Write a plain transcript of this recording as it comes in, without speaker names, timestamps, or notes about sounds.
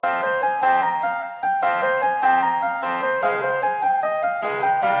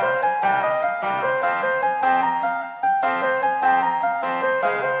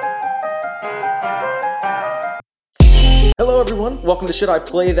Hello, everyone. Welcome to Should I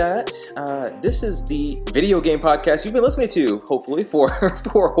Play That? This is the video game podcast you've been listening to, hopefully, for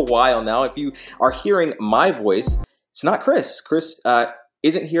a while now. If you are hearing my voice, it's not Chris. Chris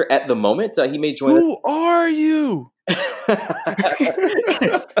isn't here at the moment. He may join us. Who are you?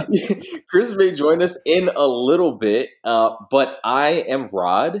 Chris may join us in a little bit, but I am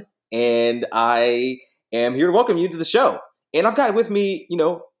Rod, and I am here to welcome you to the show. And I've got with me,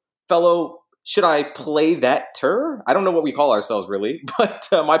 fellow Should I Play That Tur? I don't know what we call ourselves really, but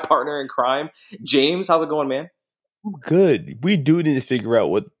my partner in crime, James. How's it going, man? Good. We do need to figure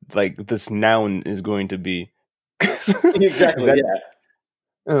out what this noun is going to be. Exactly. Yeah.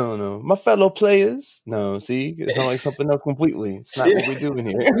 I don't know. My fellow players. No, see, it sounds like something else completely. It's not what we're doing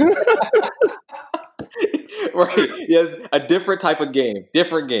here. Right. Yes, a different type of game.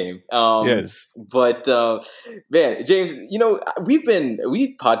 Different game. Yes. But man, James, we've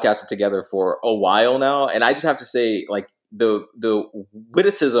podcasted together for a while now, and I just have to say, the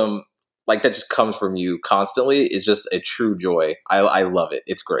witticism that just comes from you constantly is just a true joy. I love it.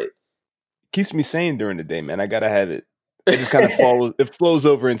 It's great. Keeps me sane during the day, man. I gotta have it. It just kind of it flows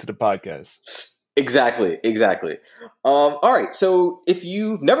over into the podcast. Exactly. All right. So if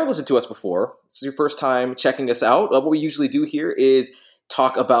you've never listened to us before, this is your first time checking us out, what we usually do here is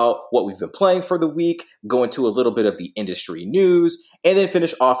talk about what we've been playing for the week, go into a little bit of the industry news, and then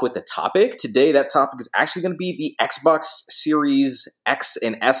finish off with the topic. Today, that topic is actually going to be the Xbox Series X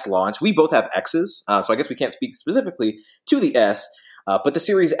and S launch. We both have X's, so I guess we can't speak specifically to the S, but the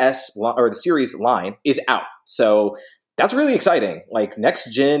Series S or the Series line is out. So that's really exciting.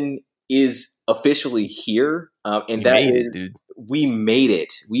 Next gen is officially here, and we made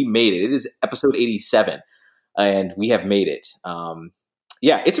it. It is episode 87, and we have made it.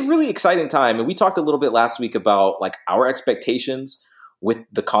 It's a really exciting time, and we talked a little bit last week about our expectations with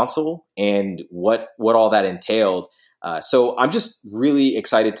the console and what all that entailed. So I'm just really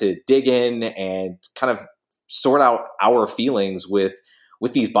excited to dig in and kind of sort out our feelings with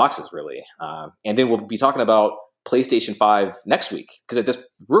these boxes, really, and then we'll be talking about PlayStation 5 next week, because at this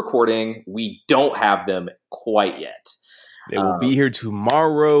recording, we don't have them quite yet. They will be here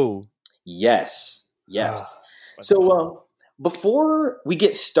tomorrow. Yes. So before we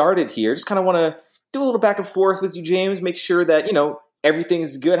get started here, just kind of want to do a little back and forth with you, James, make sure that, everything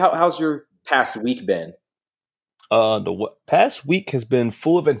is good. How's your past week been? The past week has been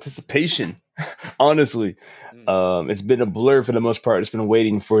full of anticipation. Honestly, it's been a blur for the most part. It's been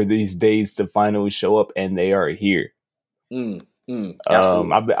waiting for these days to finally show up, and they are here. Absolutely.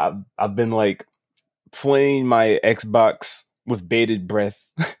 I've been playing my Xbox with bated breath,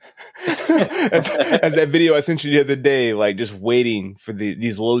 as that video I sent you the other day. Just waiting for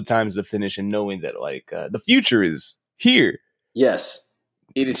these load times to finish, and knowing that the future is here. Yes,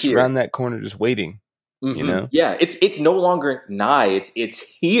 it is here around that corner, just waiting. Mm-hmm. Yeah, it's no longer nigh. It's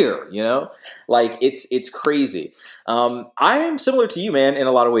here. It's crazy. I am similar to you, man, in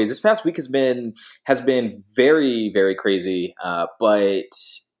a lot of ways. This past week has been very, very crazy. But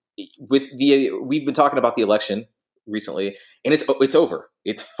we've been talking about the election recently, and it's over.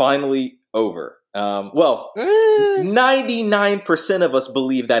 It's finally over. 99% of us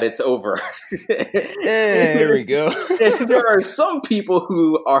believe that it's over. There we go. There are some people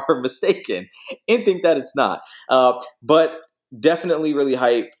who are mistaken and think that it's not. But definitely really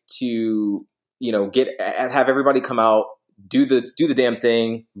hyped to, have everybody come out, do the damn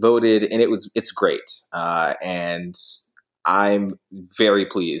thing, voted, and it's great. And I'm very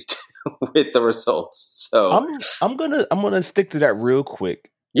pleased with the results. So I'm gonna stick to that real quick.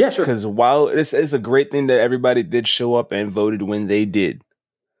 Yeah, sure. Because while this is a great thing that everybody did show up and voted when they did,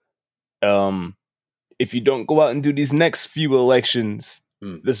 if you don't go out and do these next few elections,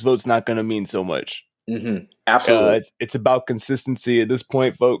 this vote's not going to mean so much. Mm-hmm. Absolutely. It's about consistency at this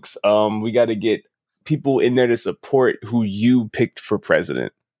point, folks. We got to get people in there to support who you picked for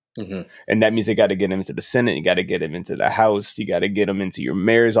president. Mm-hmm. And that means they got to get them into the Senate. You got to get them into the House. You got to get them into your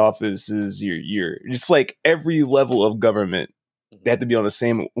mayor's offices, your just every level of government. They have to be on the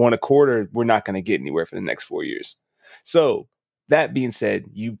same one accord, or we're not going to get anywhere for the next 4 years. So that being said,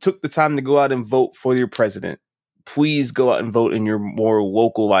 you took the time to go out and vote for your president. Please go out and vote in your more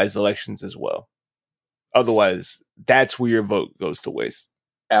localized elections as well. Otherwise, that's where your vote goes to waste.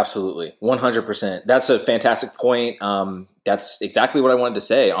 Absolutely. 100%. That's a fantastic point. That's exactly what I wanted to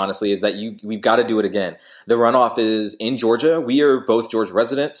say, honestly, is that we've got to do it again. The runoff is in Georgia. We are both Georgia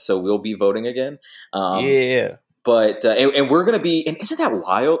residents, so we'll be voting again. Yeah. But and we're going to be, and isn't that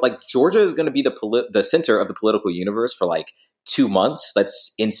wild? Georgia is going to be the center of the political universe for 2 months.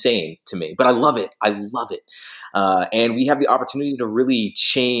 That's insane to me, but I love it. And we have the opportunity to really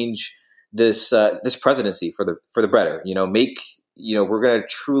change this presidency for the better. We're going to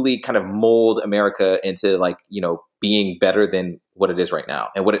truly kind of mold America into like being better than what it is right now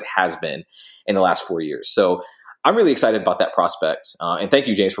and what it has been in the last 4 years. So I'm really excited about that prospect. And thank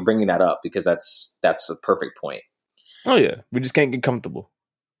you, James, for bringing that up, because that's a perfect point. Oh yeah, we just can't get comfortable.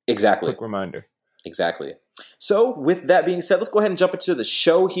 Exactly. Quick reminder. Exactly. So with that being said, let's go ahead and jump into the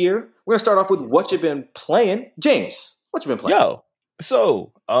show here. We're going to start off with what you've been playing. James, what you been playing?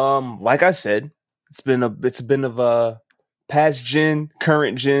 So like I said, it's been of a past gen,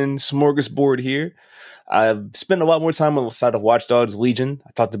 current gen smorgasbord here. I've spent a lot more time on the side of Watch Dogs Legion.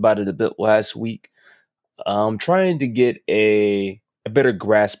 I talked about it a bit last week. Trying to get a better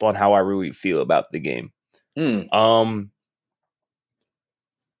grasp on how I really feel about the game.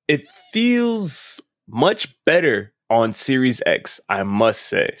 It feels much better on Series X, I must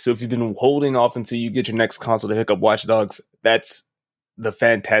say. So if you've been holding off until you get your next console to pick up Watch Dogs, that's the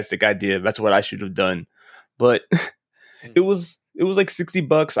fantastic idea. That's what I should have done. But it was like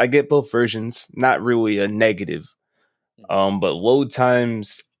 $60. I get both versions. Not really a negative. But load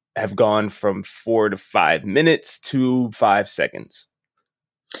times have gone from 4 to 5 minutes to 5 seconds.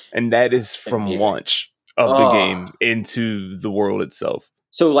 And that is from launch of the game into the world itself.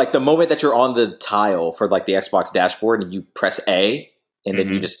 So like the moment that you're on the tile for like the Xbox dashboard and you press A and then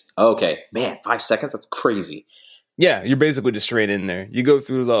you just, okay, man, 5 seconds? That's crazy. Yeah, you're basically just straight in there. You go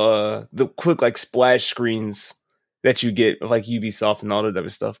through the quick like splash screens that you get like Ubisoft and all that other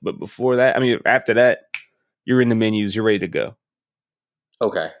stuff. But before that, after that, you're in the menus, you're ready to go.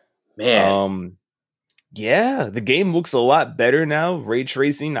 Okay. Man. Yeah, the game looks a lot better now. Ray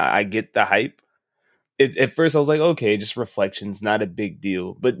tracing, I get the hype. At first I was like, okay, just reflections, not a big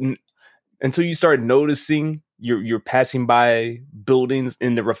deal. But until you start noticing you're passing by buildings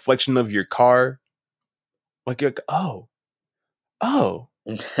in the reflection of your car, like you're like, oh,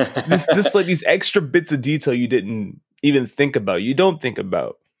 this like these extra bits of detail you didn't even think about. You don't think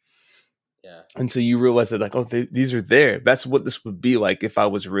about. Yeah. Until you realize that like, oh, these are there. That's what this would be like if I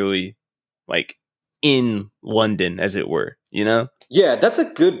was really like in London, as it were, Yeah, that's a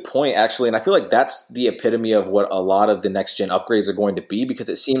good point, actually. And I feel like that's the epitome of what a lot of the next gen upgrades are going to be, because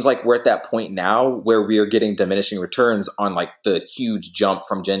it seems like we're at that point now where we are getting diminishing returns on like the huge jump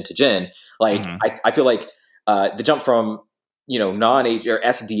from gen to gen. Like, I feel like the jump from, non-H or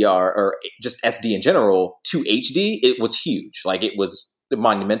SDR or just SD in general to HD, it was huge. Like, it was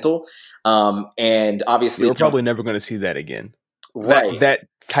monumental. And obviously we're probably never going to see that again. Right. That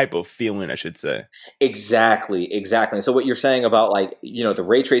type of feeling, I should say. Exactly. So what you're saying about like, the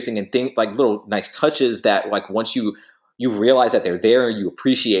ray tracing and things like little nice touches that like once you realize that they're there, you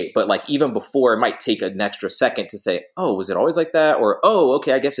appreciate, but like even before, it might take an extra second to say, oh, was it always like that? Or, oh,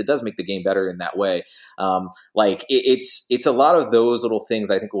 okay, I guess it does make the game better in that way. It's a lot of those little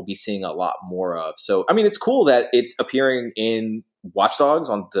things I think we'll be seeing a lot more of. So, it's cool that it's appearing in Watch Dogs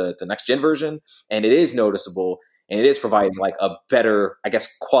on the next gen version, and it is noticeable. And it is providing like a better, I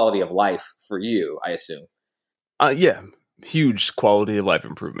guess, quality of life for you, I assume. Yeah, huge quality of life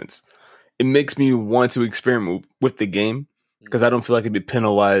improvements. It makes me want to experiment with the game because I don't feel like I'd be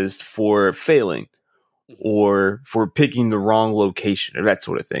penalized for failing or for picking the wrong location or that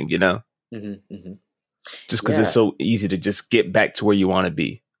sort of thing, Just because it's so easy to just get back to where you want to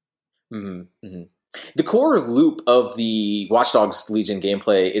be. The core loop of the Watch Dogs Legion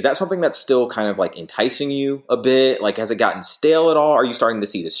gameplay, is that something that's still kind of like enticing you a bit? Like, has it gotten stale at all? Are you starting to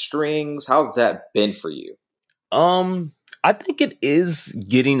see the strings? How's that been for you? I think it is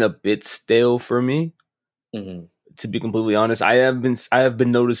getting a bit stale for me. To be completely honest, I have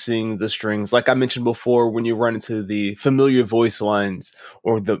been noticing the strings. Like I mentioned before, when you run into the familiar voice lines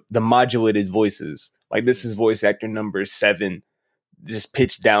or the modulated voices, like this is voice actor number 7. Just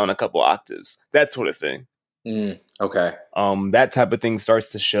pitch down a couple octaves, that sort of thing. Okay. That type of thing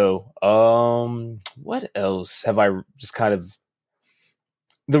starts to show. What else have I just kind of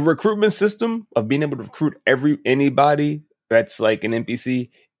the recruitment system of being able to recruit anybody that's like an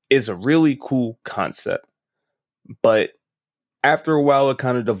NPC is a really cool concept, but after a while, it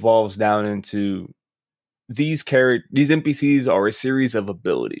kind of devolves down into these NPCs are a series of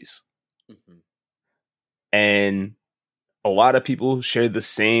abilities, and a lot of people share the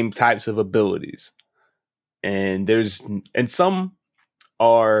same types of abilities, and some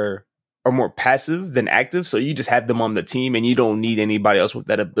are more passive than active. So you just have them on the team, and you don't need anybody else with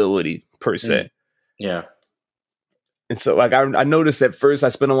that ability per se. Yeah. And so, like I noticed at first, I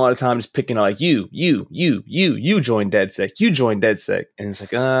spent a lot of time just picking like you join DedSec, you join DedSec, and it's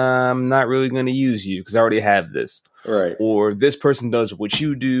like I'm not really going to use you because I already have this, right? Or this person does what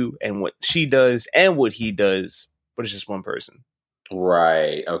you do and what she does and what he does. But it's just one person.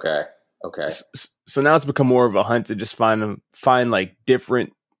 Right. Okay. Okay. So now it's become more of a hunt to just find like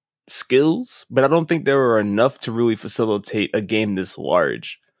different skills, but I don't think there are enough to really facilitate a game this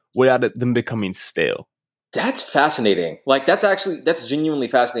large without them becoming stale. That's fascinating. Like that's genuinely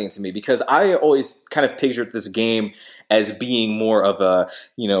fascinating to me because I always kind of pictured this game as being more of a,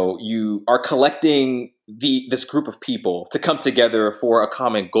 you are collecting this group of people to come together for a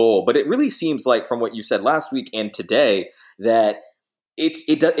common goal. But it really seems like from what you said last week and today that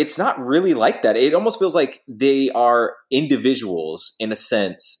it's not really like that. It almost feels like they are individuals in a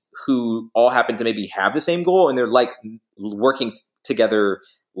sense who all happen to maybe have the same goal and they're like working together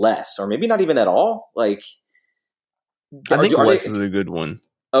less or maybe not even at all. Like, I think less is a good one.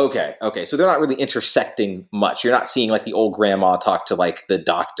 Okay. So they're not really intersecting much. You're not seeing like the old grandma talk to like the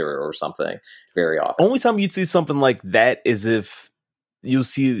doctor or something very often. Only time you'd see something like that is if you'll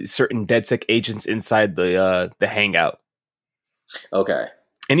see certain DedSec agents inside the hangout. Okay.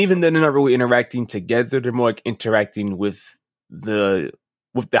 And even then, they're not really interacting together. They're more like interacting with the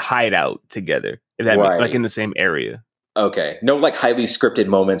hideout together. If that makes, like in the same area. Okay. No like highly scripted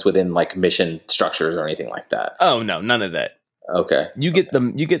moments within like mission structures or anything like that. Oh no, none of that. Okay. You get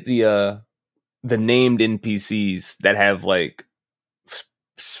the named NPCs that have like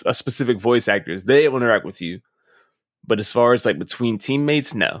a specific voice actors. They will interact with you. But as far as like between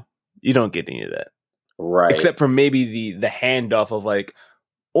teammates, no. You don't get any of that. Right. Except for maybe the handoff of like,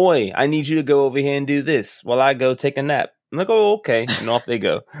 oi, I need you to go over here and do this while I go take a nap. I'm like, oh, okay. And off they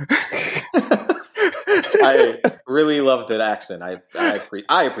go. I really love that accent. I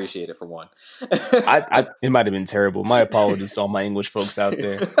appreciate it for one. It might have been terrible. My apologies to all my English folks out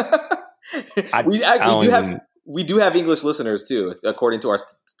there. We do have English listeners too, according to our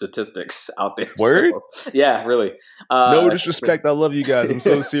statistics out there. Word? So, yeah, really. No disrespect. I love you guys. I'm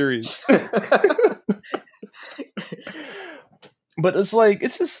so serious. But it's like,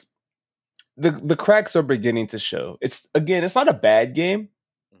 it's just the cracks are beginning to show. It's not a bad game,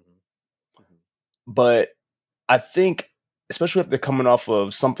 but I think, especially if they're coming off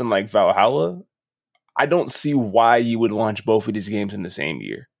of something like Valhalla, I don't see why you would launch both of these games in the same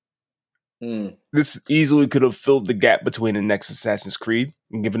year. This easily could have filled the gap between the next Assassin's Creed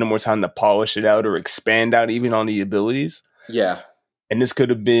and given them more time to polish it out or expand out even on the abilities. Yeah. And this could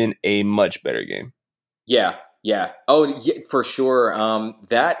have been a much better game. Yeah. Oh, yeah, for sure.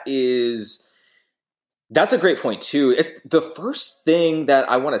 That's a great point too. It's the first thing that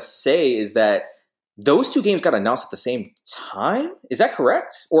I want to say is that those two games got announced at the same time. Is that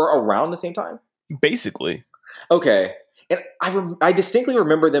correct? Or around the same time? Basically. Okay. And I distinctly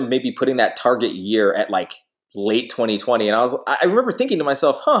remember them maybe putting that target year at like late 2020. And I remember thinking to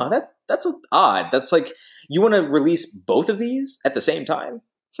myself, that's odd. That's like, you want to release both of these at the same time?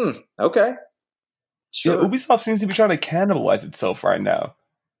 Okay. Sure. Yeah, Ubisoft seems to be trying to cannibalize itself right now.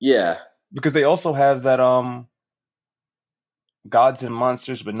 Yeah. Because they also have that Gods and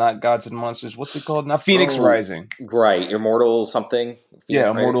Monsters, but not Gods and Monsters. What's it called now? Phoenix Rising. Right. Immortal something?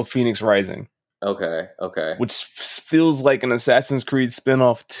 Immortal Phoenix Rising. Okay. Which feels like an Assassin's Creed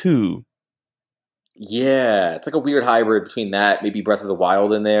spinoff too. Yeah. It's like a weird hybrid between that, maybe Breath of the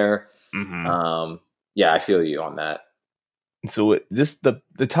Wild in there. Mm-hmm. Yeah, I feel you on that. So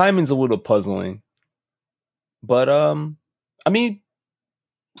the timing's a little puzzling. But I mean,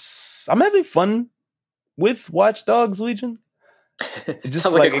 I'm having fun with Watch Dogs Legion. Just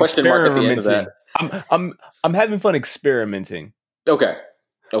sounds like a question mark at the end of that. I'm having fun experimenting. Okay.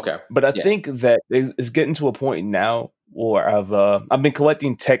 But I think that it's getting to a point now where I've been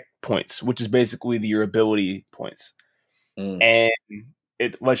collecting tech points, which is basically your ability points, and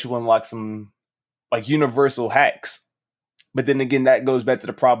it lets you unlock some like universal hacks. But then again, that goes back to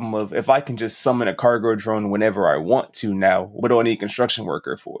the problem of if I can just summon a cargo drone whenever I want to now, what do I need a construction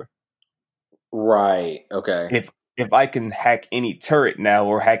worker for? Right. Okay. If I can hack any turret now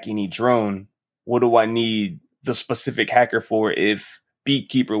or hack any drone, what do I need the specific hacker for if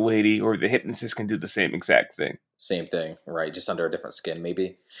Beekeeper Lady or the Hypnotist can do the same exact thing? Same thing, right? Just under a different skin,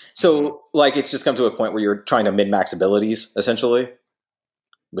 maybe. So, like, it's just come to a point where you're trying to min-max abilities, essentially,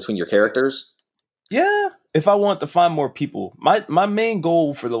 between your characters? Yeah. If I want to find more people, my main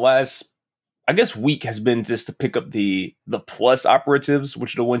goal for the last, I guess, week has been just to pick up the plus operatives,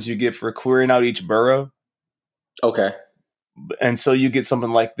 which are the ones you get for clearing out each burrow. Okay. And so you get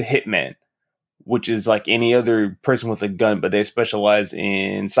something like the Hitman, which is like any other person with a gun, but they specialize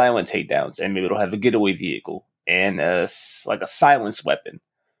in silent takedowns, and maybe it'll have a getaway vehicle and like a silence weapon,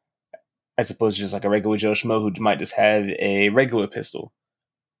 as opposed to just like a regular Joe Schmo who might just have a regular pistol.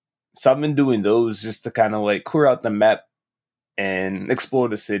 So I've been doing those just to kind of like clear out the map and explore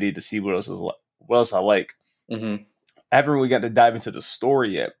the city to see what else I like. Mm-hmm. I haven't really got to dive into the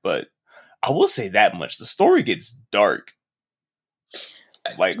story yet, but I will say that much. The story gets dark.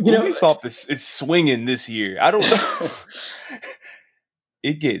 Like, Ubisoft is swinging this year. I don't know.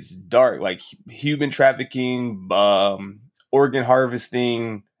 It gets dark. Like, human trafficking, organ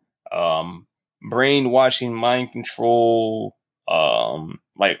harvesting, brainwashing, mind control,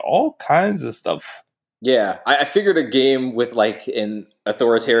 like all kinds of stuff. Yeah, I figured a game with like an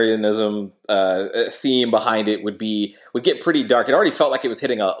authoritarianism theme behind it would get pretty dark. It already felt like it was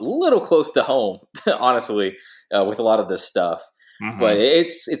hitting a little close to home, honestly, with a lot of this stuff. Mm-hmm. But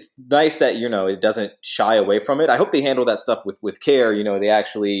it's nice that it doesn't shy away from it. I hope they handle that stuff with care. They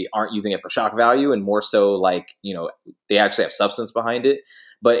actually aren't using it for shock value, and more so like they actually have substance behind it.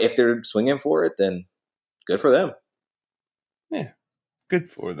 But if they're swinging for it, then good for them. Yeah, good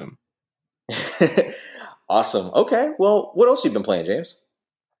for them. Awesome. Okay. Well, what else have you been playing, James?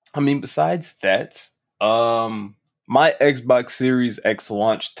 I mean, besides that, my Xbox Series X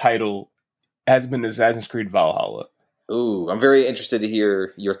launch title has been Assassin's Creed Valhalla. Ooh, I'm very interested to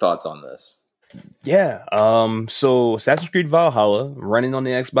hear your thoughts on this. Yeah. So Assassin's Creed Valhalla running on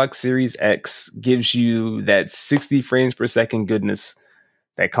the Xbox Series X gives you that 60 frames per second goodness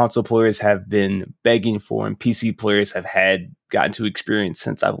that console players have been begging for and PC players have gotten to experience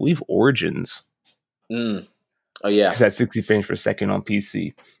since, I believe, Origins. Oh yeah, it's at 60 frames per second on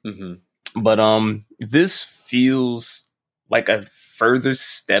PC. Mm-hmm. But this feels like a further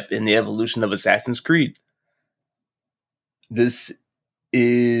step in the evolution of Assassin's Creed. It's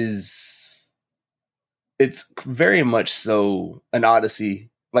very much so an Odyssey,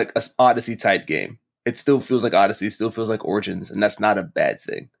 like an Odyssey type game. It still feels like Odyssey, still feels like Origins, and that's not a bad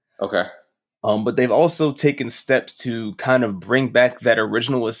thing. Okay. But they've also taken steps to kind of bring back that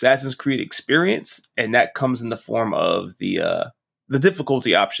original Assassin's Creed experience, and that comes in the form of the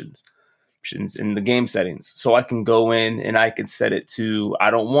difficulty options in the game settings. So I can go in and I can set it to, I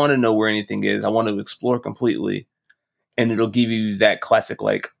don't want to know where anything is. I want to explore completely. And it'll give you that classic,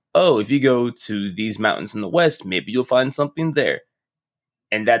 like, oh, if you go to these mountains in the west, maybe you'll find something there.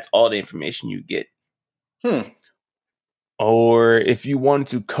 And that's all the information you get. Or if you want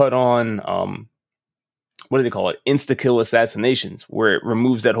to cut on, what do they call it? Insta-kill assassinations, where it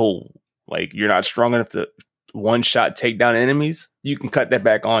removes that whole, like, you're not strong enough to one-shot take down enemies. You can cut that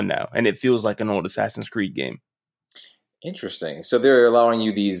back on now, and it feels like an old Assassin's Creed game. Interesting. So they're allowing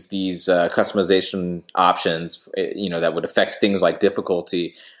you these customization options, that would affect things like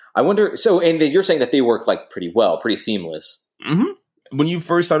difficulty. I wonder. So, and you're saying that they work like pretty well, pretty seamless. Mm-hmm. When you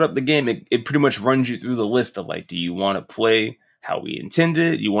first start up the game, it pretty much runs you through the list of like, do you want to play how we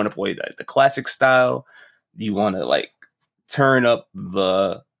intended? You want to play the classic style? Do you want to like turn up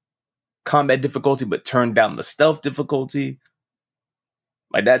the combat difficulty but turn down the stealth difficulty?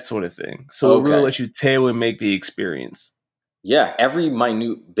 Like that sort of thing. So It really lets you tailor make the experience. Yeah, every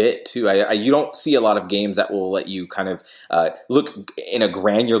minute bit too. You don't see a lot of games that will let you kind of look in a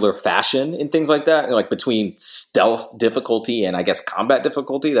granular fashion in things like that, like between stealth difficulty and I guess combat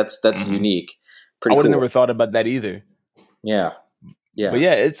difficulty. That's unique. I would have never thought about that either. Yeah. But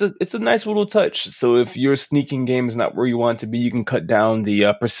yeah, it's a nice little touch. So if your sneaking game is not where you want it to be, you can cut down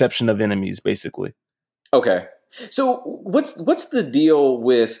the perception of enemies, basically. Okay. So what's the deal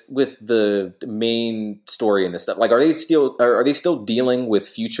with the main story and this stuff? Like, are they still dealing with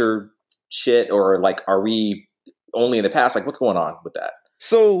future shit, or like are we only in the past? Like, what's going on with that?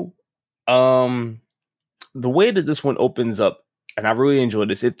 So, the way that this one opens up, and I really enjoyed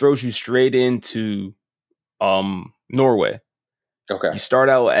this, it throws you straight into Norway. Okay. You start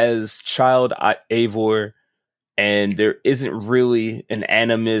out as child Eivor, and there isn't really an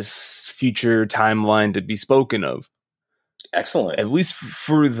Animus future timeline to be spoken of. Excellent. At least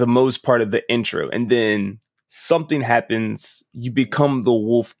for the most part of the intro. And then something happens. You become the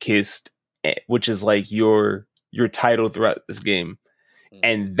Wolf-Kissed, which is like your title throughout this game.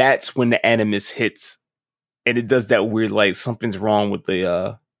 And that's when the Animus hits. And it does that weird, like, something's wrong with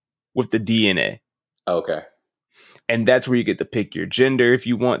the DNA. Okay. And that's where you get to pick your gender if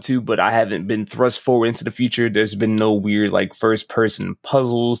you want to, but I haven't been thrust forward into the future. There's been no weird like first person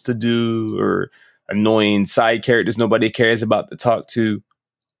puzzles to do or annoying side characters nobody cares about to talk to.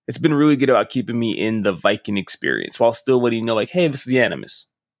 It's been really good about keeping me in the Viking experience while still letting you know like, hey, this is the Animus.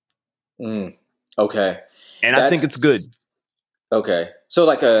 Okay. And I think it's good. Okay. So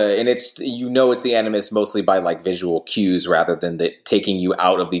like and it's it's the Animus mostly by like visual cues rather than taking you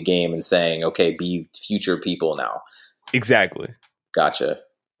out of the game and saying, okay, be future people now. Exactly. Gotcha.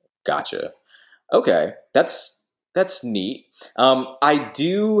 Okay. That's neat. I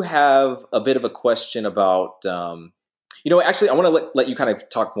do have a bit of a question about Actually, I want to let you kind of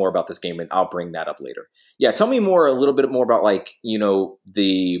talk more about this game, and I'll bring that up later. Yeah, tell me a little bit more about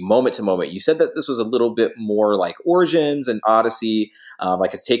the moment to moment. You said that this was a little bit more like Origins and Odyssey,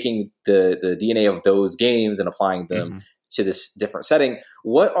 like it's taking the DNA of those games and applying them to this different setting.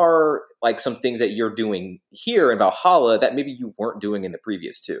 What are like some things that you're doing here in Valhalla that maybe you weren't doing in the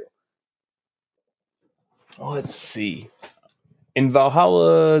previous two? Let's see. In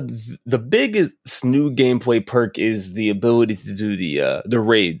Valhalla, the biggest new gameplay perk is the ability to do the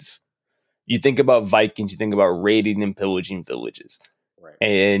raids. You think about Vikings, you think about raiding and pillaging villages, right?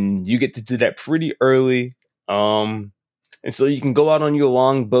 And you get to do that pretty early. And so you can go out on your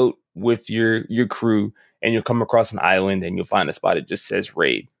long boat with your crew, and you'll come across an island, and you'll find a spot that just says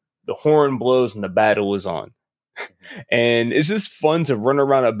raid. The horn blows, and the battle is on. And it's just fun to run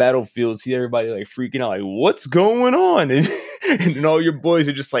around a battlefield, see everybody like freaking out, like what's going on, and then all your boys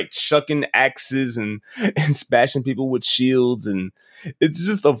are just like chucking axes and smashing people with shields, and it's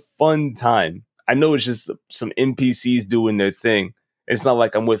just a fun time. I know it's just some NPCs doing their thing. It's not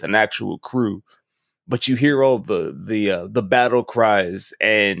like I'm with an actual crew, but you hear all the battle cries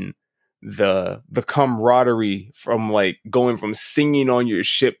and the camaraderie from like going from singing on your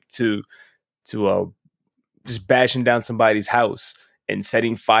ship to just bashing down somebody's house and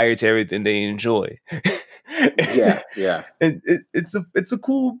setting fire to everything they enjoy. Yeah. It's a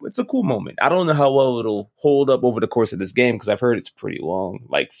cool moment. I don't know how well it'll hold up over the course of this game because I've heard it's pretty long,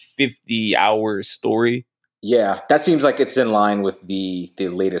 like 50-hour story. Yeah, that seems like it's in line with the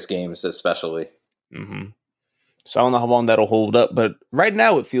latest games, especially. So I don't know how long that'll hold up, but right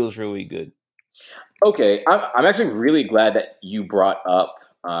now it feels really good. Okay, I'm actually really glad that you brought up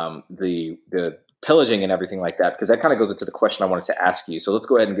the pillaging and everything like that, because that kind of goes into the question I wanted to ask you. So let's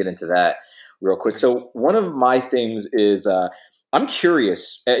go ahead and get into that real quick. So one of my things is I'm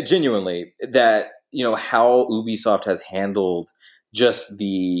curious, genuinely, that how Ubisoft has handled just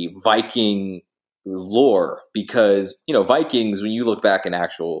the Viking lore, because Vikings, when you look back in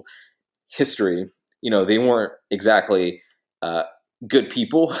actual history, they weren't exactly good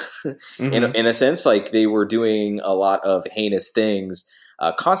people in a sense. Like they were doing a lot of heinous things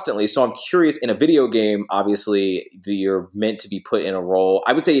constantly. So I'm curious, in a video game, obviously you're meant to be put in a role.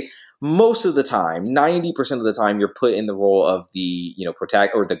 I would say most of the time, 90% of the time, you're put in the role of the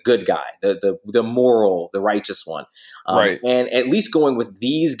protagonist or the good guy, the moral, the righteous one. Right. And at least going with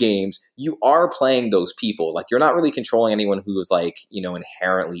these games, you are playing those people. Like you're not really controlling anyone who is like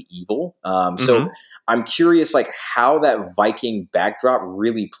inherently evil. So I'm curious, like how that Viking backdrop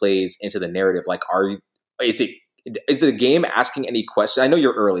really plays into the narrative. Like, is the game asking any questions? I know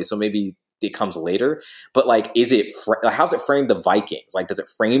you're early, so maybe it comes later, but like, how's it frame the Vikings? Like, does it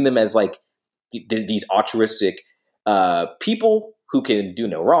frame them as like these altruistic people who can do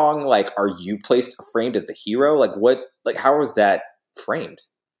no wrong? Like, are you framed as the hero? Like, how is that framed?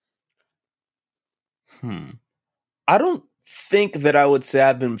 I don't think that I would say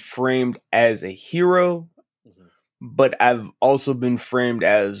I've been framed as a hero, but I've also been framed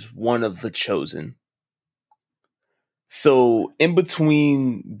as one of the chosen. So in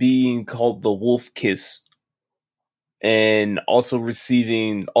between being called the Wolf Kiss and also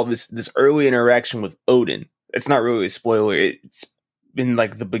receiving all this early interaction with Odin, it's not really a spoiler. It's been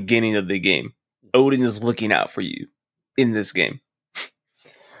like the beginning of the game. Odin is looking out for you in this game.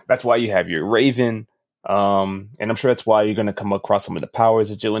 That's why you have your Raven. And I'm sure that's why you're going to come across some of the powers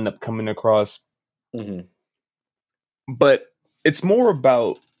that you'll end up coming across. But it's more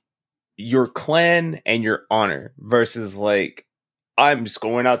about your clan and your honor versus like, I'm just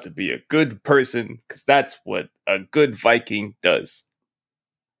going out to be a good person because that's what a good Viking does.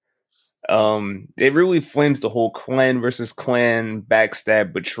 It really flames the whole clan versus clan,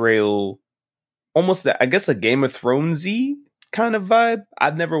 backstab, betrayal, almost I guess a Game of Thrones-y kind of vibe. I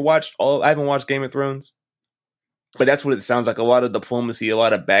haven't watched Game of Thrones, but that's what it sounds like. A lot of diplomacy, a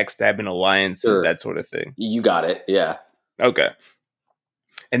lot of backstabbing, alliances, that sort of thing. You got it. Yeah. Okay.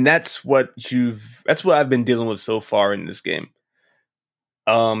 And that's what I've been dealing with so far in this game.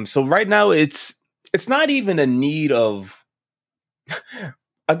 So right now it's not even a need of,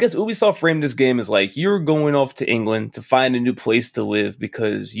 I guess Ubisoft framed this game as like, you're going off to England to find a new place to live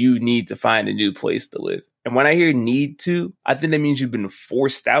because you need to find a new place to live. And when I hear need to, I think that means you've been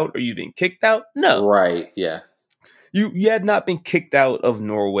forced out or you've been kicked out. No. Right. Yeah. You have not been kicked out of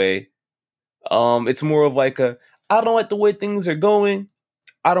Norway. It's more of like I don't like the way things are going.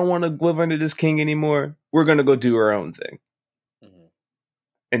 I don't want to live under this king anymore. We're going to go do our own thing.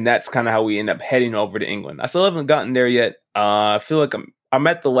 And that's kind of how we end up heading over to England. I still haven't gotten there yet. I feel like I'm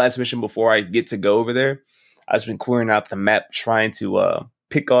at the last mission before I get to go over there. I've just been clearing out the map, trying to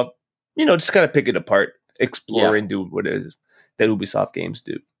pick up, just kind of pick it apart. explore and do what it is that Ubisoft games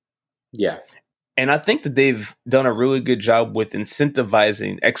do. Yeah. And I think that they've done a really good job with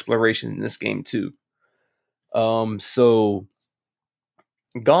incentivizing exploration in this game too. So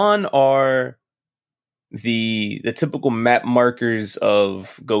gone are the typical map markers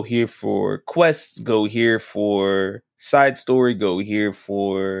of go here for quests, go here for side story, go here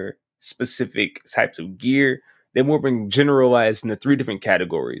for specific types of gear. They're more been generalized into 3 different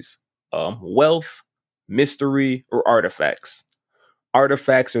categories: wealth, mystery, or artifacts.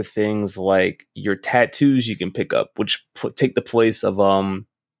 Artifacts are things like your tattoos you can pick up, which take the place of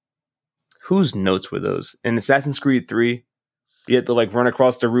whose notes were those in Assassin's Creed 3? You had to like run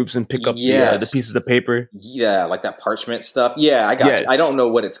across the roofs and pick up the pieces of paper. Yeah, like that parchment stuff. Yeah, I got you. I don't know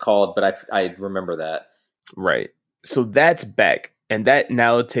what it's called, but I remember that. Right. So that's back, and that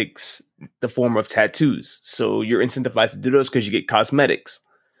now takes the form of tattoos. So you're incentivized to do those because you get cosmetics.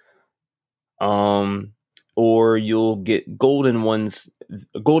 Or you'll get golden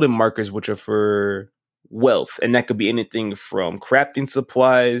markers, which are for wealth, and that could be anything from crafting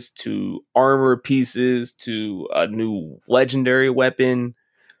supplies to armor pieces to a new legendary weapon.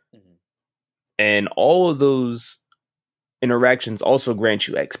 Mm-hmm. And all of those interactions also grant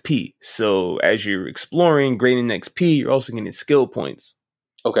you XP. So as you're exploring, gaining XP, you're also getting skill points.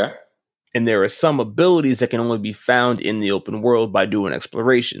 Okay. And there are some abilities that can only be found in the open world by doing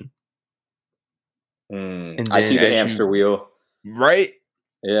exploration. I see the hamster wheel. Right?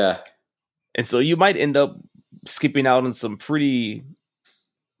 Yeah. And so you might end up skipping out on some pretty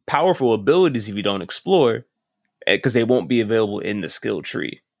powerful abilities if you don't explore, because they won't be available in the skill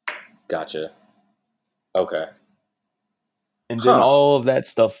tree. Gotcha. Okay. And then all of that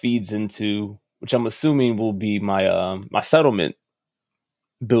stuff feeds into, which I'm assuming will be my my settlement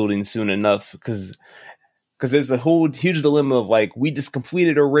building soon enough, because there's a whole huge dilemma of like, we just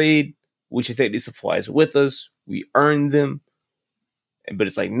completed a raid, we should take these supplies with us, we earned them, but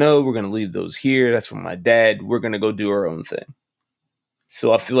it's like, no, we're going to leave those here, that's from my dad, we're going to go do our own thing.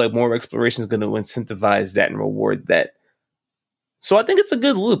 So I feel like more exploration is going to incentivize that and reward that. So I think it's a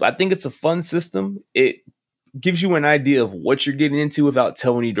good loop. I think it's a fun system. It gives you an idea of what you're getting into without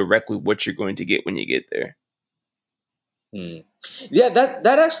telling you directly what you're going to get when you get there. Yeah, that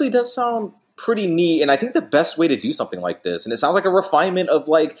actually does sound pretty neat, and I think the best way to do something like this, and it sounds like a refinement of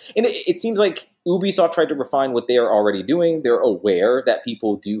like, and it seems like Ubisoft tried to refine what they are already doing. They're aware that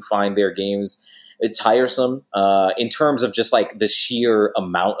people do find their games it's tiresome in terms of just like the sheer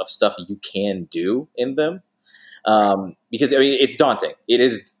amount of stuff you can do in them, because I mean it's daunting. It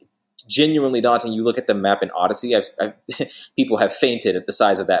is genuinely daunting. You look at the map in Odyssey, people have fainted at the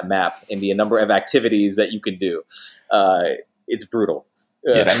size of that map and the number of activities that you can do. It's brutal.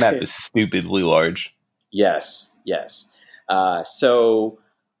 Yeah, that map is stupidly large. Yes. So,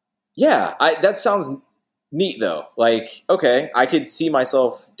 yeah, that sounds neat, though. Like, okay, I could see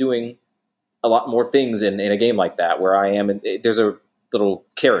myself doing a lot more things in a game like that, where I am, and there's a little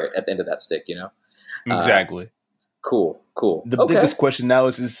carrot at the end of that stick, you know? Exactly. Cool. The biggest question now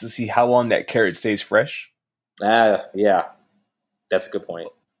is to see how long that carrot stays fresh. Yeah. That's a good point.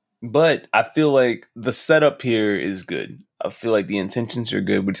 But I feel like the setup here is good. I feel like the intentions are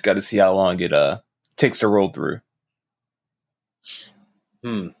good. We just got to see how long it takes to roll through.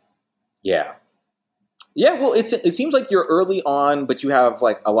 Yeah. Well, it seems like you're early on, but you have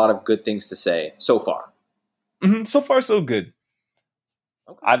like a lot of good things to say so far. So far, so good.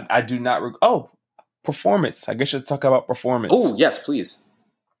 Okay. I do not. Performance. I guess you'll talk about performance. Oh, yes, please.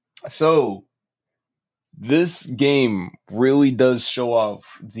 So this game really does show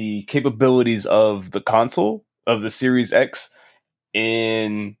off the capabilities of the console, of the Series X,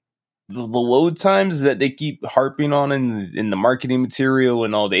 and the load times that they keep harping on in the marketing material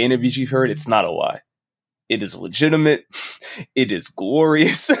and all the interviews you've heard. It's not a lie. It is legitimate. It is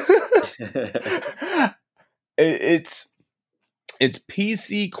glorious. It's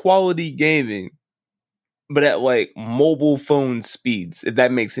PC quality gaming, but at like mobile phone speeds, if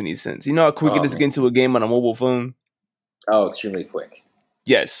that makes any sense. You know how quick it is to get into a game on a mobile phone? Oh, extremely quick.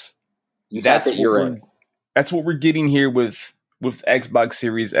 Yes. That's what we're getting here with Xbox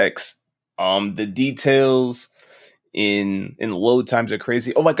Series X. The details in load times are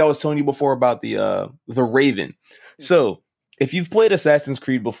crazy. Oh, like I was telling you before about the Raven. So if you've played Assassin's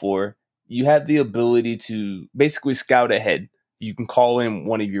Creed before, you have the ability to basically scout ahead. You can call in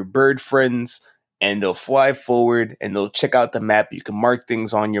one of your bird friends, and they'll fly forward and they'll check out the map. You can mark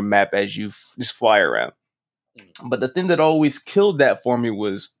things on your map as you just fly around. But the thing that always killed that for me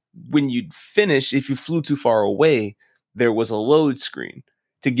was when you'd finish, if you flew too far away, there was a load screen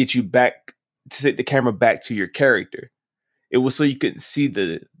to get you back, to take the camera back to your character. It was so you couldn't see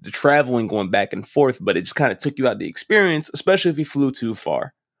the traveling going back and forth, but it just kind of took you out the experience, especially if you flew too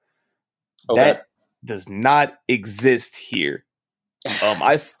far. Okay. That does not exist here.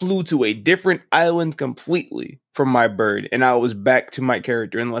 I flew to a different island completely from my bird, and I was back to my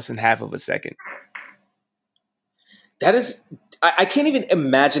character in less than half of a second. That is, I can't even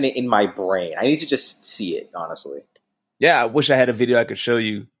imagine it in my brain. I need to just see it, honestly. Yeah, I wish I had a video I could show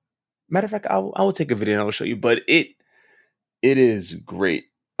you. Matter of fact, I will take a video and I will show you, but it is great.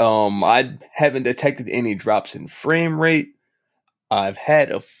 I haven't detected any drops in frame rate. I've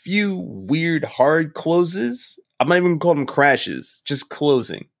had a few weird hard closes. I'm not even call them crashes, just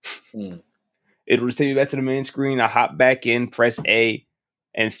closing. It'll just take me back to the main screen. I hop back in, press A,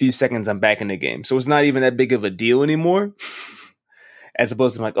 and in a few seconds I'm back in the game. So it's not even that big of a deal anymore. As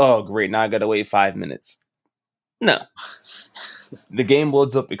opposed to like, oh great, now I gotta wait 5 minutes. No. The game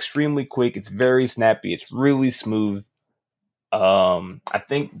loads up extremely quick. It's very snappy. It's really smooth. I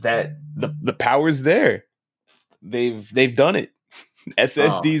think that the power's there. They've done it.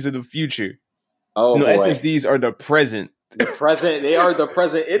 SSDs are the future. Oh, no, boy. SSDs are the present. The present. They are the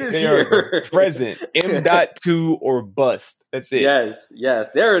present. It is here. Present. M.2 or bust. That's it.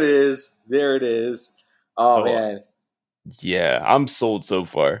 Yes. There it is. Oh, man. Yeah, I'm sold so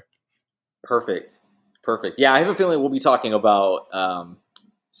far. Perfect. Yeah, I have a feeling we'll be talking about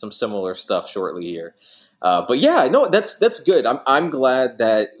some similar stuff shortly here. But yeah, no, that's good. I'm glad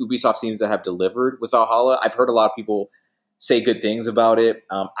that Ubisoft seems to have delivered with Valhalla. I've heard a lot of people say good things about it.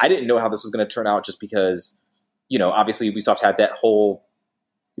 I didn't know how this was going to turn out just because, obviously Ubisoft had that whole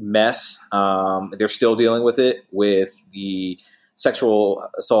mess. They're still dealing with it with the sexual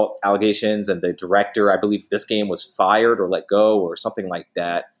assault allegations, and the director, I believe this game was fired or let go or something like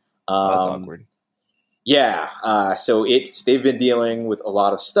that. That's awkward. Yeah, so they've been dealing with a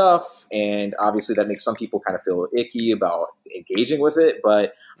lot of stuff, and obviously that makes some people kind of feel icky about engaging with it.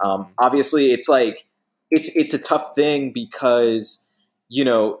 But obviously, it's like it's a tough thing because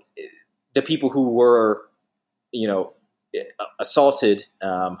the people who were assaulted,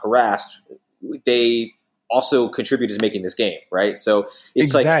 harassed, they also contributed to making this game, right? So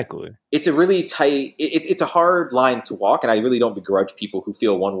it's exactly. It's a really tight. It's a hard line to walk, and I really don't begrudge people who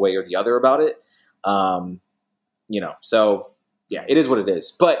feel one way or the other about it. So yeah, it is what it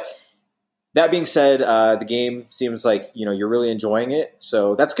is. But that being said, the game seems like, you're really enjoying it.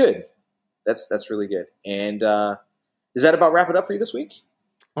 So that's good. That's really good. And, does that about wrap it up for you this week?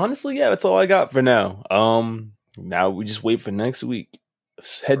 Honestly, yeah, that's all I got for now. Now we just wait for next week.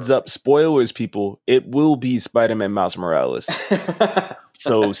 Heads up, spoilers, people. It will be Spider-Man Miles Morales.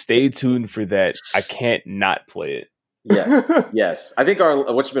 So stay tuned for that. I can't not play it. Yes. I think our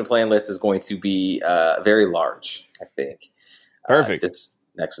What You've Been Playing list is going to be very large, I think. Perfect. It's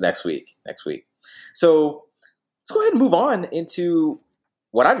next week. So let's go ahead and move on into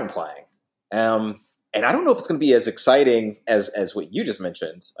what I've been playing. And I don't know if it's going to be as exciting as what you just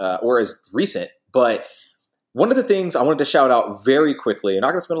mentioned or as recent, but one of the things I wanted to shout out very quickly, I'm not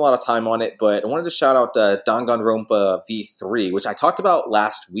going to spend a lot of time on it, but I wanted to shout out Danganronpa V3, which I talked about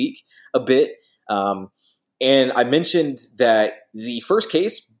last week a bit. And I mentioned that the first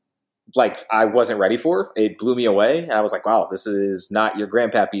case, I wasn't ready for. It blew me away. And I was like, wow, this is not your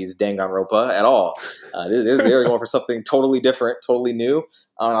grandpappy's Danganronpa at all. They were going for something totally different, totally new.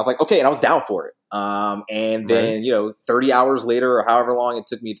 And I was like, okay, and I was down for it. And then, 30 hours later or however long it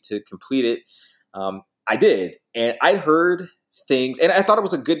took me to complete it, I did. And I heard things, and I thought it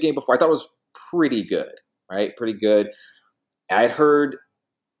was a good game before. I thought it was pretty good, right? Pretty good. I'd heard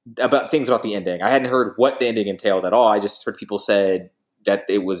about things about the ending. I hadn't heard what the ending entailed at all. I just heard people said that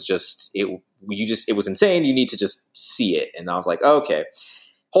it was it was insane. You need to just see it. And I was like, oh, okay.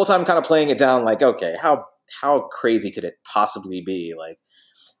 Whole time kind of playing it down like, okay, how crazy could it possibly be? Like,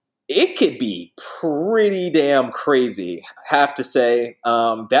 it could be pretty damn crazy, I have to say.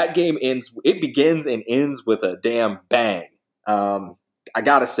 That game begins and ends with a damn bang. I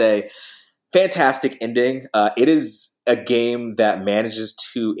gotta say, fantastic ending. It is a game that manages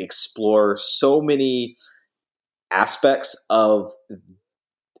to explore so many aspects of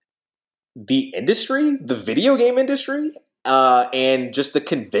the industry, the video game industry, and just the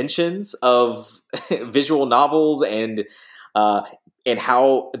conventions of visual novels and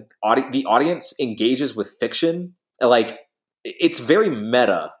how the audience engages with fiction. Like, it's very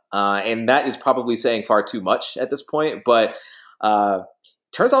meta, and that is probably saying far too much at this point. But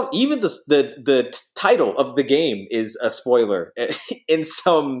turns out even the title of the game is a spoiler in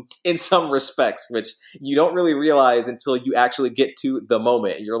some respects, which you don't really realize until you actually get to the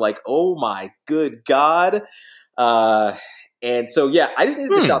moment. You're like, oh my good God. And so, yeah, I just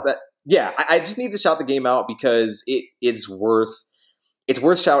needed to shout that. yeah, I just need to shout the game out because it's worth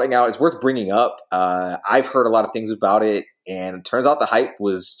shouting out. It's worth bringing up. I've heard a lot of things about it, and it turns out the hype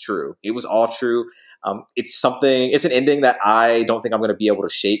was true. It was all true. It's an ending that I don't think I'm going to be able to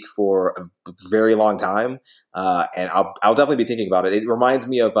shake for a very long time, and I'll definitely be thinking about it. It reminds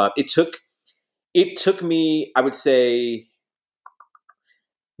me of it took me, I would say,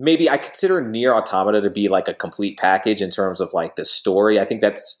 maybe I consider Nier Automata to be like a complete package in terms of like the story. I think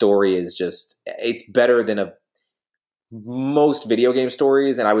that story is it's better than most video game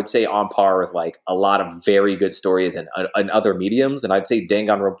stories, and I would say on par with like a lot of very good stories in other mediums. And I'd say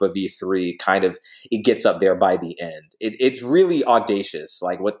Danganronpa V3 kind of, it gets up there by the end. It's really audacious,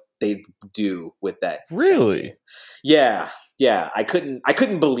 like what they do with that. Really? Yeah. I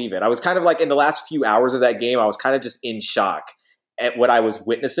couldn't believe it. I was kind of like, in the last few hours of that game, I was kind of just in shock at what I was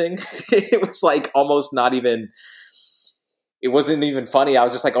witnessing. It was like almost not even. It wasn't even funny. I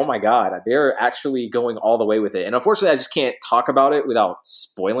was just like, oh my God, they're actually going all the way with it. And unfortunately, I just can't talk about it without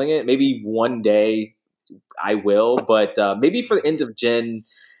spoiling it. Maybe one day I will, but maybe for the end of Gen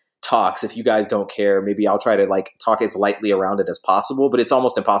talks, if you guys don't care, maybe I'll try to like talk as lightly around it as possible, but it's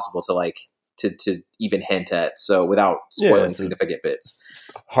almost impossible to like, to even hint at. So without spoiling significant bits.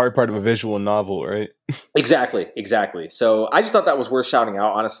 Hard part of a visual novel, right? Exactly. So I just thought that was worth shouting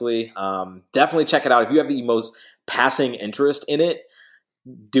out, honestly. Definitely check it out. If you have the most passing interest in it,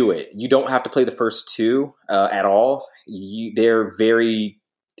 do it. You don't have to play the first two at all. They're very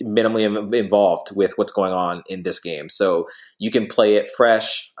minimally involved with what's going on in this game, so you can play it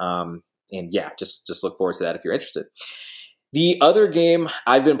fresh. And yeah, just look forward to that if you're interested. The other game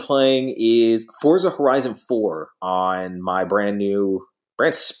I've been playing is Forza Horizon 4 on my brand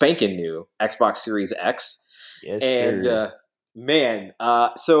spanking new Xbox Series X. Yes, and sir. Man,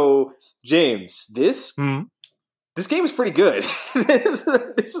 so James, this game is pretty good. This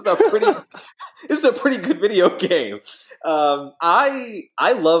is a pretty good video game. I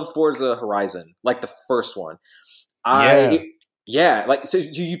love Forza Horizon, like the first one. Like, so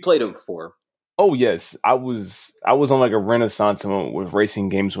you played it before? Oh yes, I was on like a renaissance moment with racing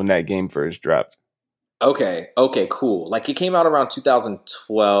games when that game first dropped. Okay, cool. Like, it came out around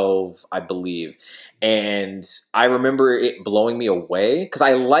 2012, I believe, and I remember it blowing me away because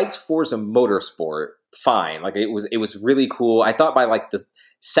I liked Forza Motorsport fine. Like, it was really cool. I thought by like the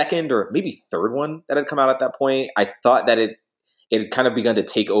second or maybe third one that had come out at that point, I thought that it had kind of begun to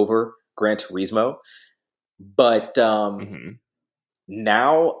take over Gran Turismo. But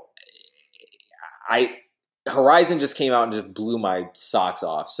now Horizon just came out and just blew my socks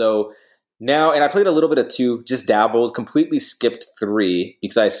off. So now, and I played a little bit of 2, just dabbled, completely skipped 3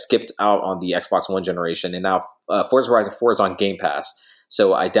 because I skipped out on the Xbox One generation, and now Forza Horizon 4 is on Game Pass.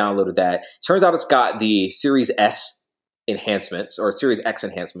 So I downloaded that. Turns out it's got the Series S enhancements or Series X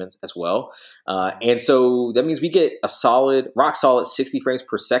enhancements as well. And so that means we get a rock solid 60 frames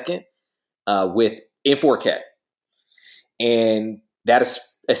per second in 4K. And that is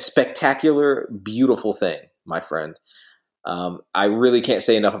a spectacular, beautiful thing, my friend. I really can't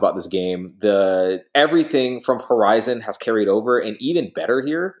say enough about this game. Everything from Horizon has carried over, and even better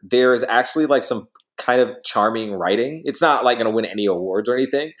here, there is actually like some kind of charming writing. It's not like going to win any awards or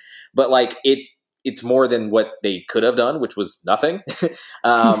anything, but like it's more than what they could have done, which was nothing.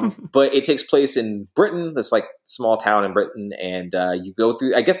 But it takes place in Britain, this like small town in Britain, and you go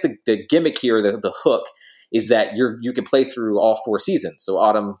through. I guess the gimmick here, the hook, is that you can play through all 4 seasons, so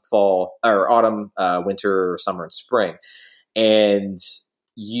autumn, winter, summer, and spring, and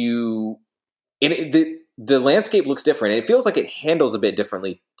the landscape looks different, and it feels like it handles a bit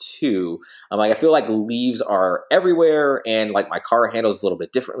differently too. Like, I feel like leaves are everywhere, and like my car handles a little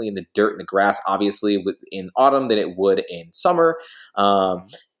bit differently in the dirt and the grass, obviously, in autumn than it would in summer.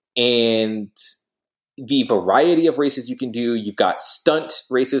 And the variety of races you can do, you've got stunt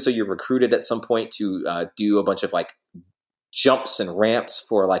races, so you're recruited at some point to do a bunch of like jumps and ramps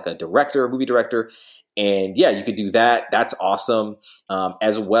for like a movie director. And yeah, you could do that. That's awesome.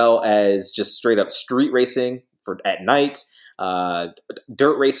 As well as just straight up street racing at night,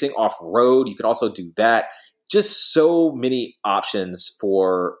 dirt racing off road. You could also do that. Just so many options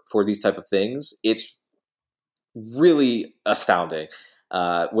for these type of things. It's really astounding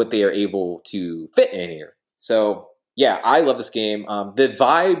what they are able to fit in here. So yeah, I love this game. The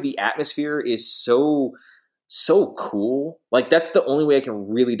vibe, the atmosphere is so cool. Like, that's the only way I can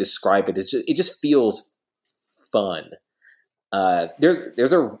really describe it. It just feels fun.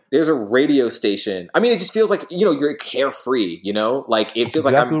 There's a radio station. I mean, it just feels like, you're carefree, like it feels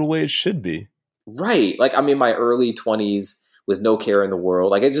exactly the way it should be. Right. Like, I'm in my early 20s with no care in the world.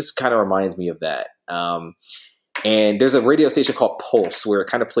 Like, it just kind of reminds me of that. And there's a radio station called Pulse where it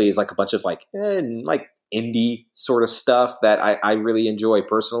kind of plays like a bunch of like indie sort of stuff that I really enjoy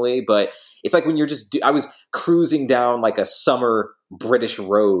personally. But it's like when you're I was cruising down like a summer British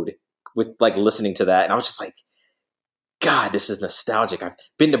road with like listening to that, and I was just like, God, this is nostalgic. I've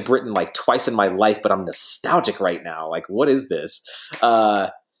been to Britain like twice in my life, but I'm nostalgic right now. Like, what is this?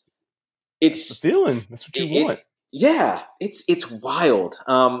 It's the feeling. That's what you want. Yeah, it's wild.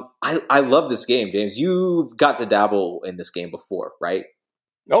 I love this game, James. You've got to dabble in this game before, right?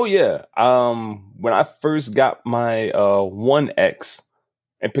 Oh yeah. When I first got my One X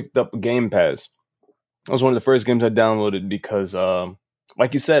and picked up Game Pass, it was one of the first games I downloaded because,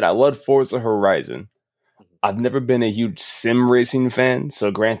 like you said, I love Forza Horizon. I've never been a huge sim racing fan,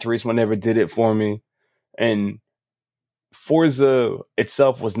 so Gran Turismo never did it for me. And Forza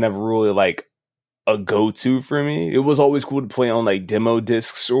itself was never really like a go-to for me. It was always cool to play on like demo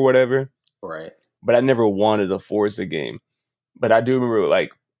discs or whatever. Right. But I never wanted a Forza game. But I do remember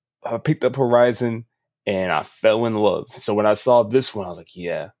like I picked up Horizon and I fell in love. So when I saw this one, I was like,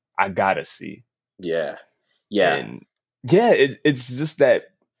 yeah, I gotta see. Yeah. Yeah. And yeah, it's just that,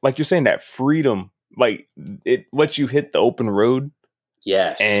 like you're saying, that freedom. Like it lets you hit the open road.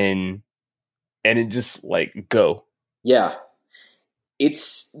 Yes. And it just like go. Yeah. And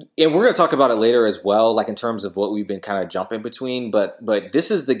we're going to talk about it later as well, like in terms of what we've been kind of jumping between. But this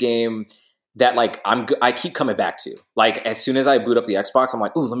is the game that like I keep coming back to. Like as soon as I boot up the Xbox, I'm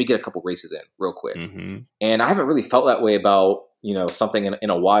like, ooh, let me get a couple races in real quick. Mm-hmm. And I haven't really felt that way about, something in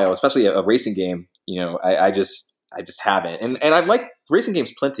a while, especially a racing game. I just haven't. And I've liked racing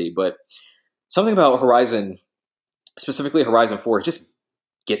games plenty, but something about Horizon, specifically Horizon 4, it just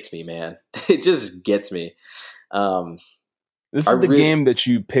gets me, man. It just gets me. This is the game that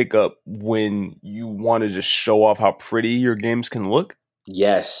you pick up when you want to just show off how pretty your games can look.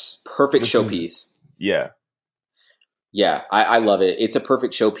 Yes. Perfect showpiece. Yeah. Yeah. I love it. It's a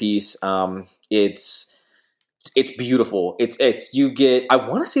perfect showpiece. It's beautiful. I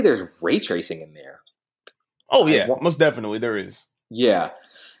want to say there's ray tracing in there. Oh yeah. Most definitely there is. Yeah.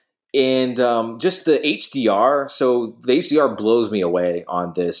 And just the HDR. So the HDR blows me away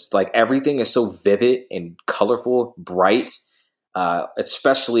on this. Like everything is so vivid and colorful, bright.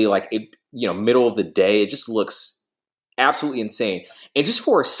 Especially like it, middle of the day, it just looks absolutely insane. And just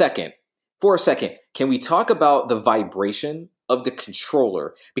for a second, can we talk about the vibration of the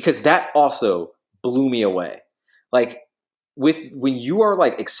controller? Because that also blew me away. Like when you are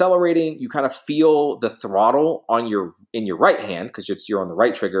like accelerating, you kind of feel the throttle in your right hand because you're on the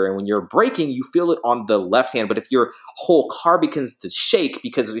right trigger, and when you're braking, you feel it on the left hand. But if your whole car begins to shake,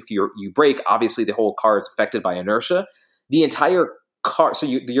 because if you brake, obviously the whole car is affected by inertia. The entire car, so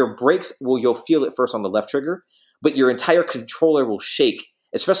your brakes you'll feel it first on the left trigger, but your entire controller will shake,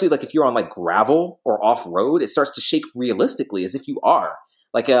 especially like if you're on like gravel or off road, it starts to shake realistically as if you are.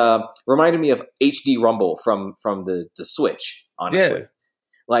 Like reminded me of HD Rumble from the Switch, honestly. Yeah.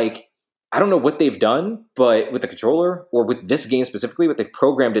 Like I don't know what they've done, but with the controller or with this game specifically, but they've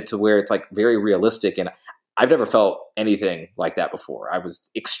programmed it to where it's like very realistic, and I've never felt anything like that before. I was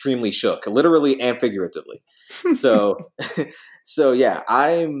extremely shook, literally and figuratively. So yeah,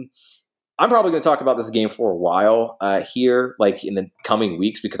 I'm probably going to talk about this game for a while here, like in the coming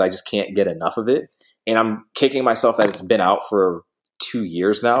weeks, because I just can't get enough of it. And I'm kicking myself that it's been out for 2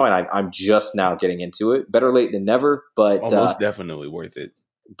 years now, and I'm just now getting into it. Better late than never, but almost definitely worth it.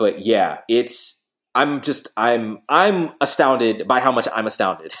 But yeah, I'm astounded by how much I'm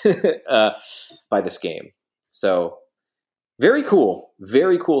astounded by this game. So very cool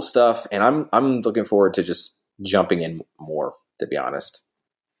stuff, and I'm looking forward to just jumping in more, to be honest.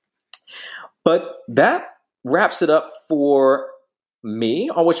 But that wraps it up for me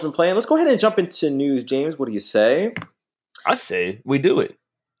on what you've been playing. Let's go ahead and jump into news, James. What do you say? I say we do it.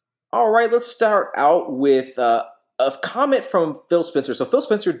 All right, let's start out with a comment from Phil Spencer. So Phil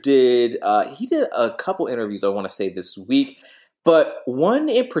Spencer did a couple interviews, I want to say, this week. But one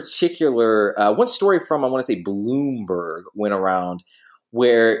in particular, one story from, I want to say, Bloomberg went around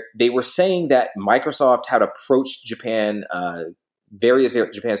where they were saying that Microsoft had approached Japan, various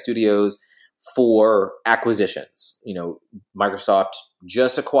Japan studios for acquisitions. Microsoft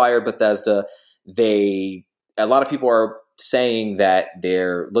just acquired Bethesda. A lot of people are saying that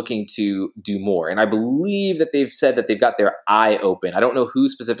they're looking to do more. And I believe that they've said that they've got their eye open. I don't know who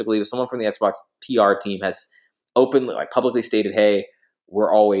specifically, but someone from the Xbox PR team has openly, like publicly stated, hey,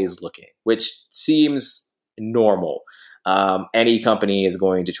 we're always looking, which seems normal. Any company is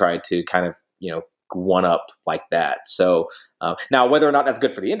going to try to kind of, one up like that. So now whether or not that's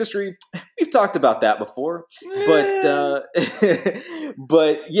good for the industry, we've talked about that before, but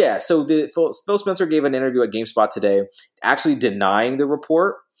but yeah. So Phil Spencer gave an interview at GameSpot today, actually denying the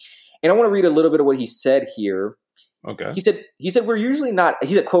report. And I want to read a little bit of what he said here. Okay. He said we're usually not.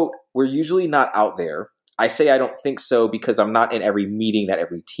 He said, "quote We're usually not out there. I say I don't think so because I'm not in every meeting that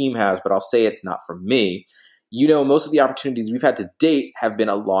every team has, but I'll say it's not for me. Most of the opportunities we've had to date have been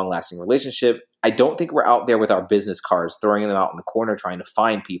a long-lasting relationship. I don't think we're out there with our business cards, throwing them out in the corner, trying to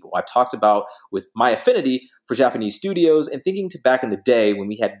find people. I've talked about with my affinity for Japanese studios and thinking to back in the day when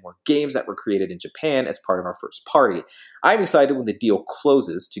we had more games that were created in Japan as part of our first party. I'm excited when the deal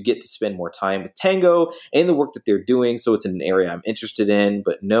closes to get to spend more time with Tango and the work that they're doing, so it's in an area I'm interested in.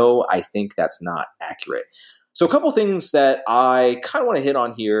 But no, I think that's not accurate." So a couple things that I kind of want to hit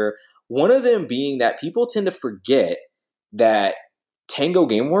on here. One of them being that people tend to forget that Tango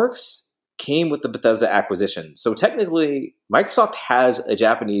Gameworks came with the Bethesda acquisition. So technically, Microsoft has a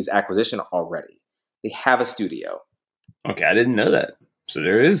Japanese acquisition already. They have a studio. Okay, I didn't know that. So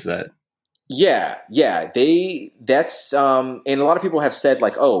there is that. Yeah. That's and a lot of people have said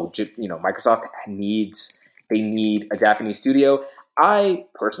like, Microsoft need a Japanese studio. I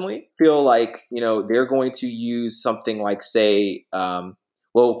personally feel like, they're going to use something like, say,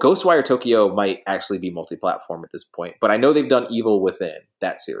 Ghostwire Tokyo might actually be multi-platform at this point, but I know they've done Evil Within,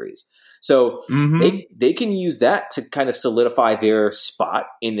 that series. So they can use that to kind of solidify their spot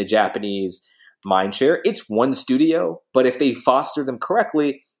in the Japanese mindshare. It's one studio, but if they foster them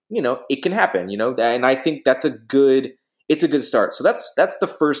correctly, it can happen, and I think it's a good start. So that's the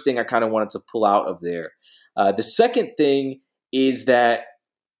first thing I kind of wanted to pull out of there. The second thing is that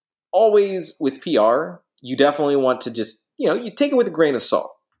always with PR, you definitely want to just, you take it with a grain of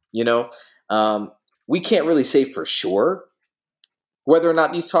salt, we can't really say for sure whether or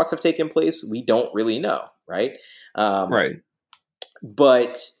not these talks have taken place. We don't really know. Right. Right.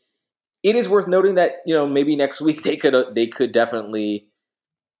 But it is worth noting that, maybe next week they could definitely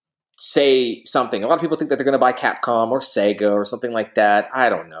say something. A lot of people think that they're going to buy Capcom or Sega or something like that. I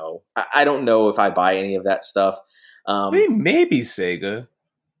don't know. I don't know if I buy any of that stuff. Maybe Sega.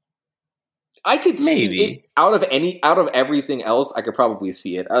 I could see it out of everything else. I could probably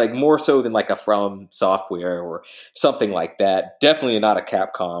see it, like more so than like a From Software or something like that. Definitely not a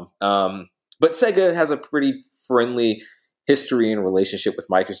Capcom. But Sega has a pretty friendly history and relationship with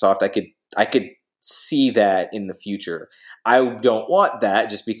Microsoft. I could see that in the future. I don't want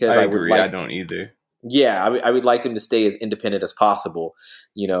that just because I agree. I don't either. Yeah, I would like them to stay as independent as possible,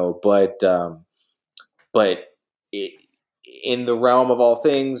 But in the realm of all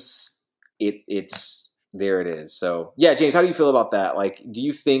things, it's there. It is. So yeah, James, how do you feel about that? Like, do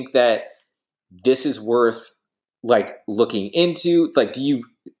you think that this is worth like looking into? Like, do you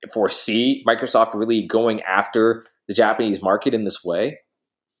foresee Microsoft really going after the Japanese market in this way?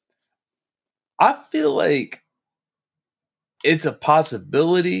 I feel like it's a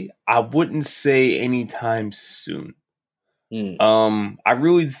possibility. I wouldn't say anytime soon. I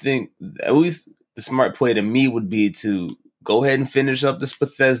really think at least the smart play to me would be to go ahead and finish up this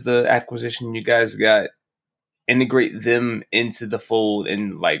Bethesda acquisition you guys got, integrate them into the fold,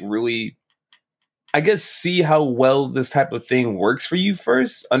 and like really, I guess, see how well this type of thing works for you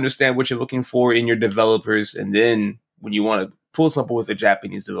first, understand what you're looking for in your developers, and then when you want to pull something with a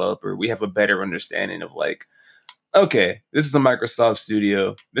Japanese developer, we have a better understanding of like, okay, this is a Microsoft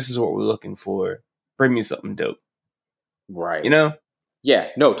studio, this is what we're looking for, bring me something dope. Right. Yeah,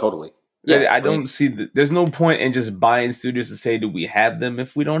 no, totally. Yeah, I don't see there's no point in just buying studios to say, do we have them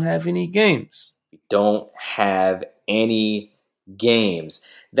if we don't have any games? We don't have any games.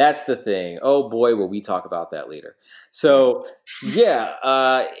 That's the thing. Oh boy, will we talk about that later. So yeah,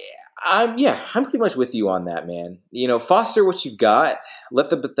 I'm pretty much with you on that, man. Foster what you've got.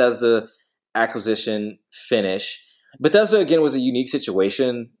 Let the Bethesda acquisition finish. Bethesda again was a unique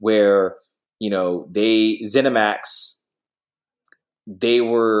situation where ZeniMax they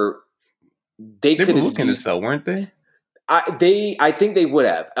were looking to sell, weren't they? I think they would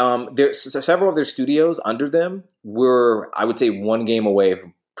have. Several of their studios under them were, I would say, one game away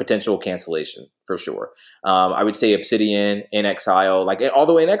from potential cancellation for sure. I would say Obsidian, inXile,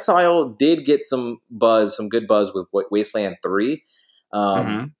 although inXile did get some good buzz with Wasteland 3.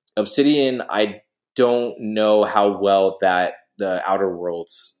 Obsidian, I don't know how well that the Outer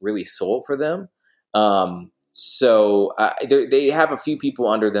Worlds really sold for them. So they have a few people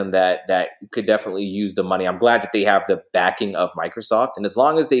under them that could definitely use the money. I'm glad that they have the backing of Microsoft, and as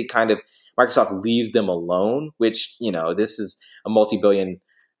long as Microsoft leaves them alone, which this is a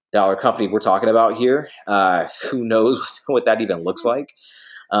multi-billion-dollar company we're talking about here. Who knows what that even looks like?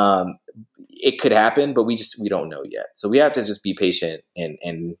 It could happen, but we don't know yet. So we have to just be patient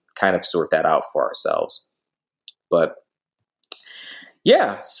and kind of sort that out for ourselves. But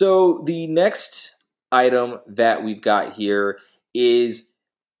yeah, so the next item that we've got here is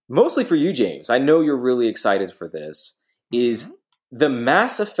mostly for you, James. I know you're really excited for this. Is the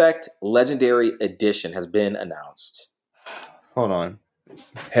Mass Effect Legendary Edition has been announced. Hold on.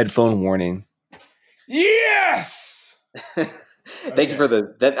 Headphone warning. Yes! Thank you for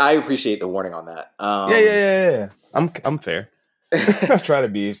that. I appreciate the warning on that. Yeah. I'm fair. I'll try to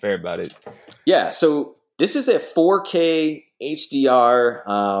be fair about it. Yeah, so this is a 4K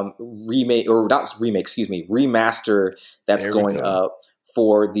HDR remake, or not remake, excuse me, remaster that's going up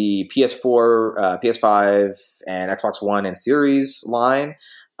for the PS4, PS5, and Xbox One and Series line.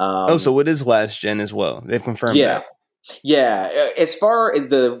 So it is last gen as well. They've confirmed that. Yeah. As far as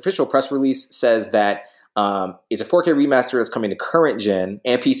the official press release says that it's a 4K remaster that's coming to current gen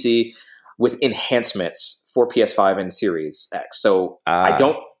and PC with enhancements for PS5 and Series X. So I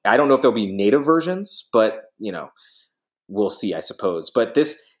don't know if there'll be native versions, but we'll see, I suppose. But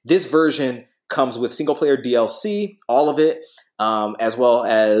this version comes with single player DLC, all of it, as well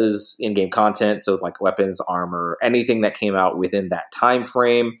as in-game content, so like weapons, armor, anything that came out within that time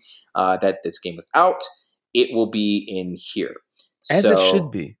frame that this game was out, it will be in here. As it should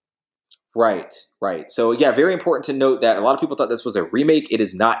be. Right. So yeah, very important to note that a lot of people thought this was a remake. It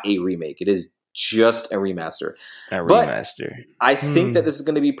is not a remake. It is just a remaster. But I think that this is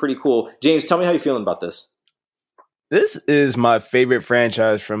going to be pretty cool. James, tell me how you're feeling about this. This is my favorite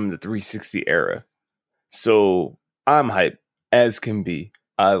franchise from the 360 era. So I'm hyped as can be.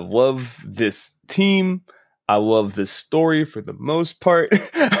 I love this team. I love this story for the most part.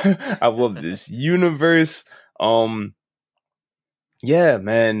 I love this universe. Yeah,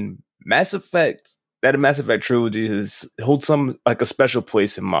 man. Mass Effect, that Mass Effect trilogy holds some like a special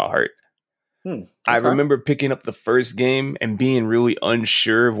place in my heart. Okay. I remember picking up the first game and being really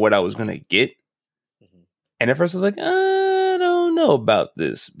unsure of what I was going to get. Mm-hmm. And at first I was like, I don't know about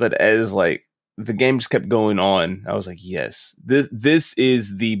this. But as like the game just kept going on, I was like, yes, this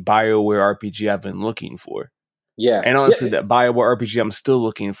is the BioWare RPG I've been looking for. Yeah. And honestly, that BioWare RPG I'm still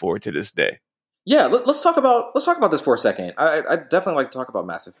looking for to this day. Yeah, let's talk about this for a second. I definitely like to talk about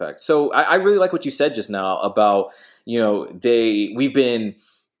Mass Effect. So I really like what you said just now about, you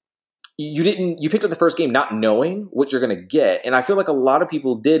picked up the first game not knowing what you're going to get. And I feel like a lot of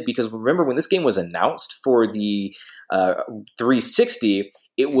people did, because remember when this game was announced for the 360,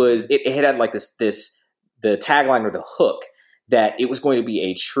 it had like the tagline or the hook that it was going to be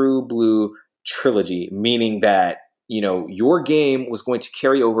a true blue trilogy, meaning that, your game was going to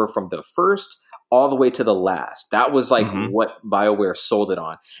carry over from the first all the way to the last. That was like what BioWare sold it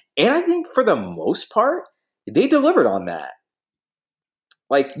on. And I think for the most part, they delivered on that.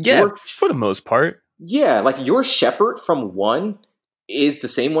 Like, yeah, for the most part. Yeah, like your Shepard from 1 is the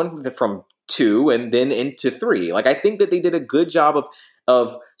same one from 2 and then into 3. Like, I think that they did a good job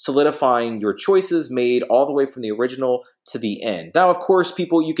of solidifying your choices made all the way from the original to the end. Now, of course,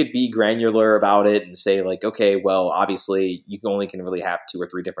 you could be granular about it and say like, okay, well, obviously you only can really have 2 or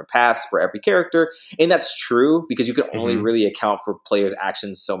 3 different paths for every character. And that's true because you can only really account for players'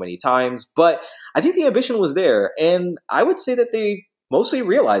 actions so many times. But I think the ambition was there. And I would say that they mostly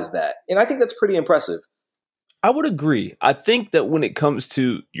realized that. And I think that's pretty impressive. I would agree. I think that when it comes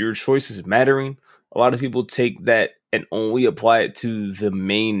to your choices mattering, a lot of people take that and only apply it to the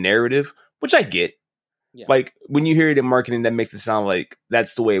main narrative, which I get. Yeah. Like when you hear it in marketing, that makes it sound like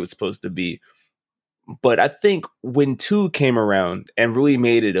that's the way it was supposed to be. But I think when 2 came around and really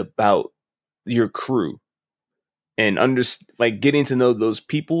made it about your crew and getting to know those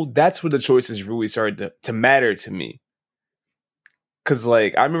people, that's where the choices really started to matter to me. Cause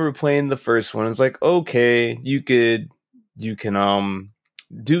like I remember playing the first one, it's like, okay, you can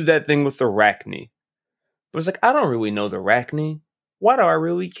do that thing with the Arachne. But it's like, I don't really know the Arachne. Why do I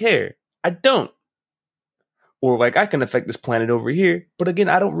really care? I don't. Or like I can affect this planet over here, but again,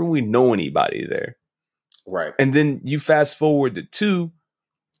 I don't really know anybody there. Right. And then you fast forward to 2,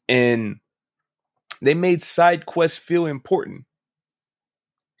 and they made side quests feel important.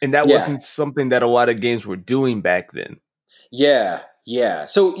 And that wasn't something that a lot of games were doing back then. Yeah.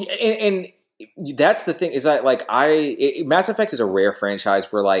 So, and that's the thing is that like Mass Effect is a rare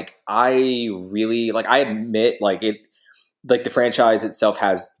franchise where like I really like, I admit like the franchise itself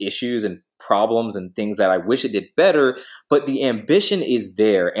has issues and problems and things that I wish it did better, but the ambition is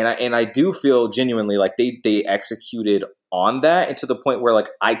there. And I do feel genuinely like they executed on that, and to the point where like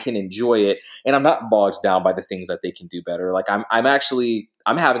I can enjoy it and I'm not bogged down by the things that they can do better. Like I'm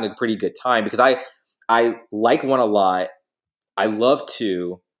having a pretty good time because I like one a lot. I love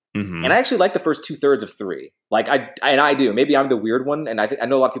 2. Mm-hmm. And I actually like the first 2/3 of 3. Like I do. Maybe I'm the weird one, and I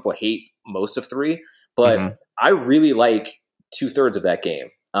know a lot of people hate most of 3, but Mm-hmm. I really like 2/3 of that game.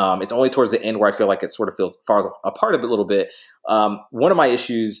 It's only towards the end where I feel like it sort of falls apart a little bit. One of my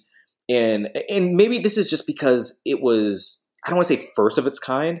issues, and maybe this is just because it was, I don't want to say first of its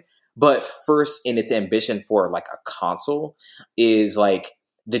kind, but first in its ambition for like a console, is like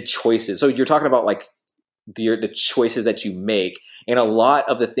the choices. So you're talking about like the choices that you make, and a lot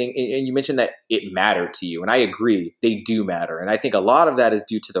of the thing, and you mentioned that it mattered to you, and I agree, they do matter. And I think a lot of that is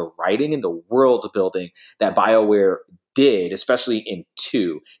due to the writing and the world building that BioWare did, especially in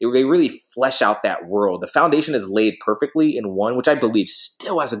 2. They really flesh out that world. The foundation is laid perfectly in 1, which I believe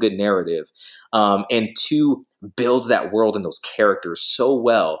still has a good narrative, and 2 builds that world and those characters so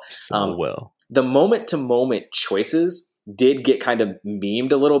well. The moment-to-moment choices did get kind of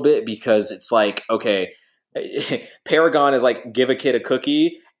memed a little bit, because it's like, okay, Paragon is like, give a kid a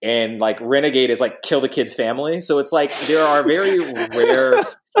cookie, and like Renegade is like, kill the kid's family. So it's like there are very rare,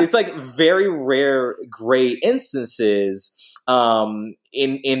 it's like very rare gray instances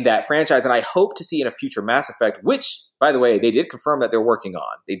in that franchise, and I hope to see in a future Mass Effect, which, by the way, they did confirm that they're working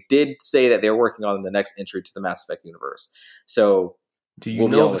on. They did say that they're working on the next entry to the Mass Effect universe. So, do you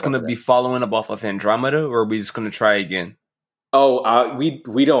know if it's going to be following up off of Andromeda, or are we just going to try again? Oh,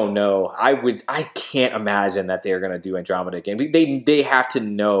 we don't know. I can't imagine that they're going to do Andromeda again. They have to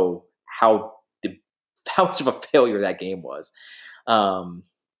know how much of a failure that game was.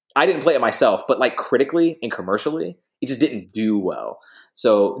 I didn't play it myself, but like critically and commercially, it just didn't do well.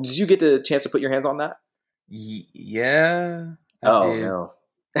 So, did you get the chance to put your hands on that? Yeah. I did. No.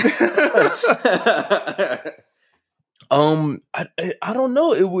 I don't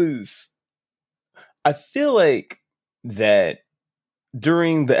know. It was. I feel like that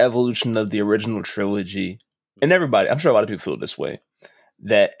during the evolution of the original trilogy, and everybody, I'm sure a lot of people feel this way,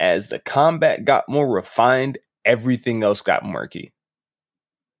 that as the combat got more refined, everything else got murky.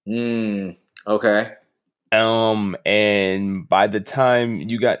 Okay. And by the time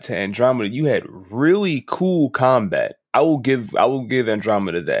you got to Andromeda, you had really cool combat. I will give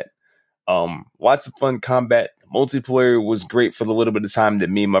Andromeda that. Lots of fun combat. Multiplayer was great for the little bit of time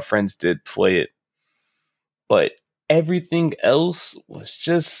that me and my friends did play it. But everything else was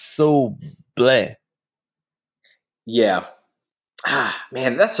just so bleh. Yeah.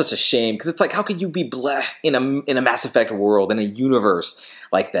 Man, that's such a shame, because it's like, how could you be bleh in a Mass Effect world, in a universe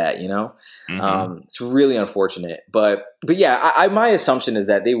like that, you know? Mm-hmm. It's really unfortunate, but yeah, my assumption is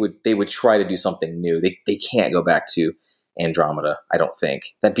that they would try to do something new. They can't go back to Andromeda, I don't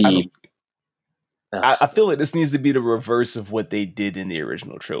think. That'd be. I feel like this needs to be the reverse of what they did in the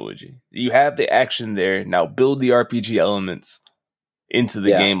original trilogy. You have the action there, now build the RPG elements into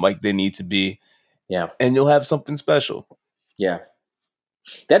the game like they need to be. Yeah. And you'll have something special. Yeah.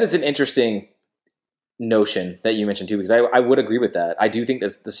 That is an interesting notion that you mentioned too, because I would agree with that. I do think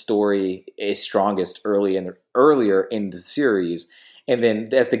that the story is strongest earlier in the series, and then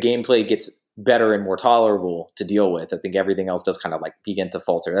as the gameplay gets better and more tolerable to deal with, I think everything else does kind of like begin to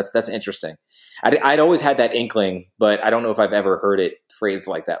falter. That's interesting. I'd always had that inkling, but I don't know if I've ever heard it phrased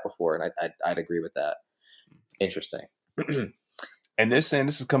like that before, and I'd agree with that. Interesting. And they're saying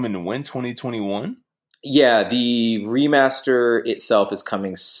this is coming to when, 2021? Yeah, the remaster itself is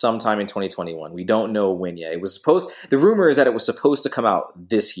coming sometime in 2021. We don't know when yet. The rumor is that it was supposed to come out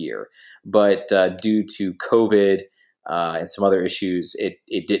this year, but due to COVID and some other issues,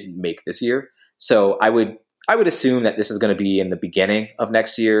 it didn't make this year. So I would assume that this is going to be in the beginning of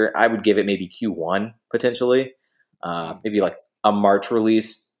next year. I would give it maybe Q1 potentially, maybe like a March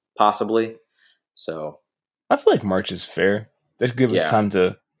release possibly. So I feel like March is fair. That gives us time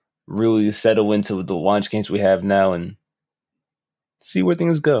to really settle into the launch games we have now and see where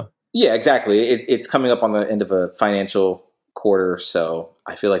things go. Yeah, exactly. It's coming up on the end of a financial quarter, so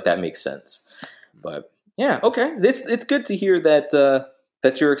I feel like that makes sense. But yeah, okay. It's good to hear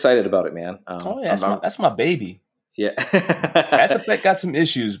that you're excited about it, man. That's my baby. Yeah. Mass Effect got some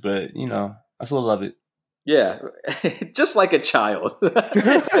issues, but I still love it. Yeah, just like a child.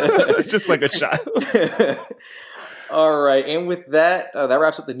 Just like a child. All right, and with that, that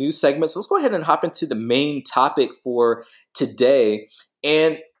wraps up the news segment. So let's go ahead and hop into the main topic for today.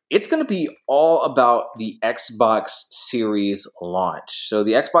 And it's going to be all about the Xbox Series launch. So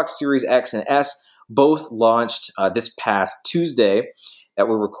the Xbox Series X and S both launched this past Tuesday that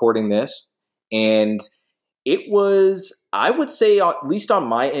we're recording this. And it was, I would say, at least on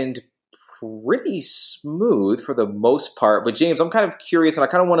my end, pretty smooth for the most part. But James, I'm kind of curious, and I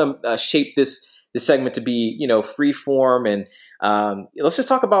kind of want to shape this segment to be, free form, and let's just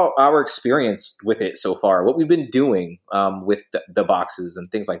talk about our experience with it so far, what we've been doing with the boxes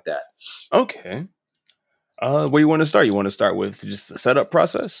and things like that. Okay. Where you want to start? You want to start with just the setup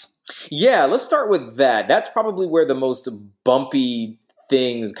process? Yeah, let's start with that. That's probably where the most bumpy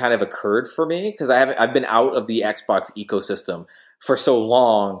things kind of occurred for me, because I've been out of the Xbox ecosystem for so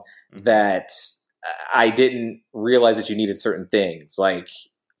long that I didn't realize that you needed certain things. Like,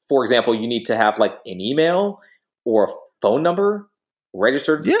 for example, you need to have like an email or a phone number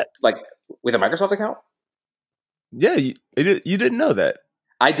registered, like with a Microsoft account. Yeah, you didn't know that.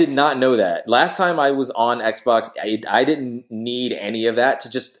 I did not know that. Last time I was on Xbox, I didn't need any of that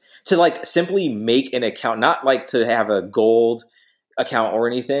to like simply make an account, not like to have a gold account or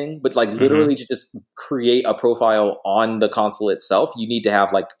anything, but like literally to just create a profile on the console itself. You need to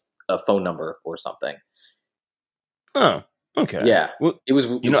have like a phone number or something. Oh, okay. Yeah. Well, it was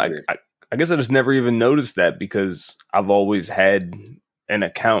weird. I guess I just never even noticed that because I've always had an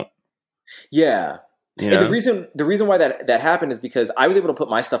account. Yeah. You know? And the reason why that happened is because I was able to put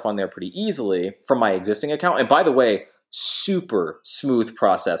my stuff on there pretty easily from my existing account. And by the way, super smooth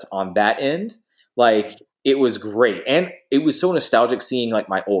process on that end. Like, it was great. And it was so nostalgic seeing like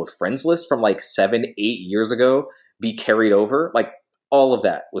my old friends list from like 7-8 years ago be carried over. Like, all of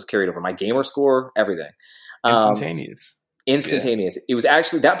that was carried over. My gamer score, everything. Instantaneous. Yeah. It was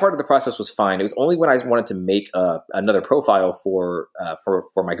actually, that part of the process was fine. It was only when I wanted to make another profile for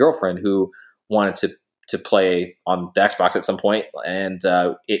my girlfriend who wanted to play on the Xbox at some point, and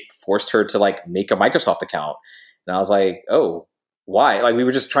it forced her to like make a Microsoft account. And I was like, oh, why? Like, we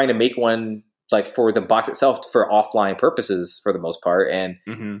were just trying to make one like for the box itself for offline purposes for the most part, and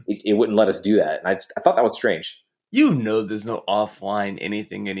it wouldn't let us do that. And I thought that was strange. You know, there's no offline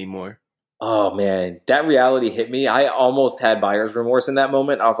anything anymore. Oh man, that reality hit me. I almost had buyer's remorse in that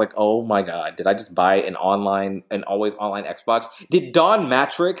moment. I was like, oh my God, did I just buy an always online Xbox? Did Don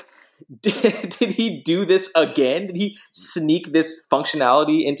Matrick, did he do this again? Did he sneak this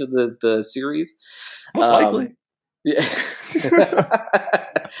functionality into the series? Most likely. Yeah.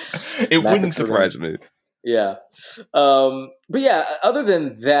 It wouldn't surprise me. Yeah. But yeah, other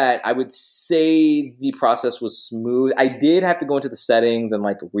than that, I would say the process was smooth. I did have to go into the settings and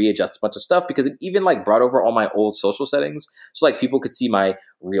like readjust a bunch of stuff because it even like brought over all my old social settings. So like people could see my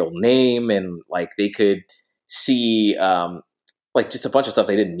real name and like they could see like just a bunch of stuff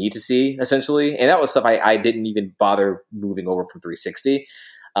they didn't need to see essentially. And that was stuff I didn't even bother moving over from 360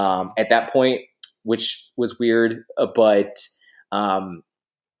 at that point, which was weird. But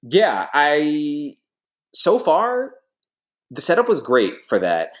yeah, so far, the setup was great for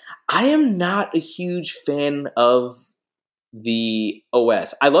that. I am not a huge fan of the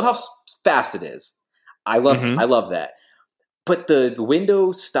OS. I love how fast it is. I love that. But the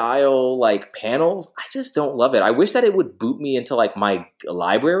Windows style like panels, I just don't love it. I wish that it would boot me into like my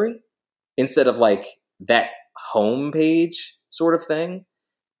library instead of like that home page sort of thing.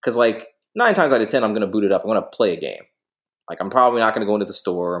 Because like 9 times out of 10, I'm going to boot it up. I'm going to play a game. Like, I'm probably not going to go into the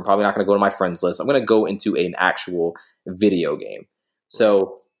store. I'm probably not going to go to my friends list. I'm going to go into an actual video game.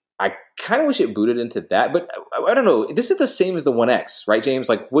 So I kind of wish it booted into that. But I don't know. This is the same as the One X, right, James?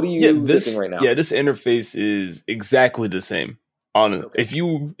 Like, what are you thinking right now? Yeah, this interface is exactly the same. Okay. If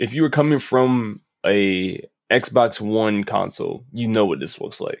you were coming from a Xbox One console, you know what this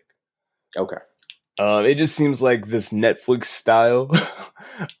looks like. Okay. It just seems like this Netflix style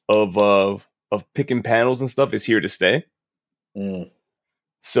of picking panels and stuff is here to stay.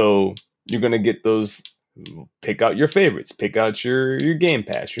 So you're gonna get those. Pick out your favorites. Pick out your Game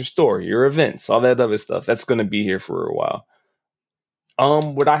Pass, your store, your events, all that other stuff. That's gonna be here for a while.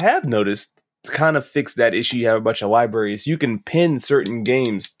 What I have noticed to kind of fix that issue, you have a bunch of libraries. You can pin certain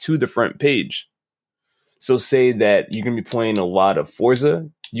games to the front page. So say that you're gonna be playing a lot of Forza,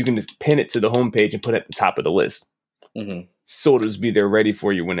 you can just pin it to the homepage and put it at the top of the list. So it'll just be there ready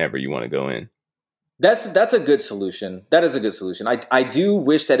for you whenever you want to go in. That's a good solution. That is a good solution. I do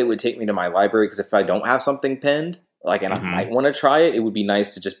wish that it would take me to my library, because if I don't have something pinned, like, and I might want to try it, it would be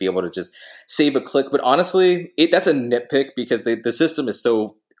nice to just be able to just save a click. But honestly, that's a nitpick because the system is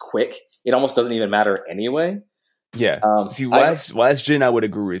so quick. It almost doesn't even matter anyway. Yeah. See, last gen, I would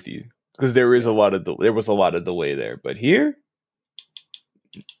agree with you because there was a lot of delay there. But here,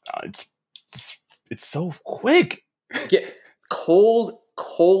 it's so quick. Yeah, cold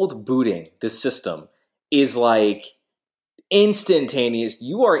booting this system is like instantaneous.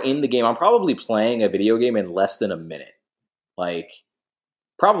 You are in the game. I'm probably playing a video game in less than a minute. Like,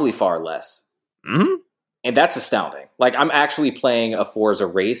 probably far less. And that's astounding. Like, I'm actually playing a Forza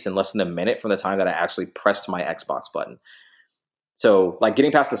race in less than a minute from the time that I actually pressed my Xbox button. So, like,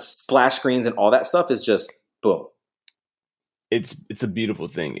 getting past the splash screens and all that stuff is just boom. it's a beautiful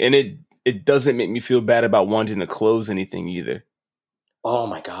thing, and it doesn't make me feel bad about wanting to close anything either. Oh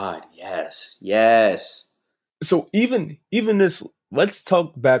my God, yes. So even this, let's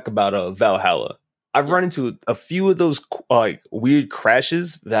talk back about Valhalla. I've run into a few of those like weird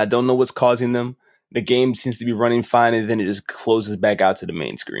crashes that I don't know what's causing them. The game seems to be running fine, and then it just closes back out to the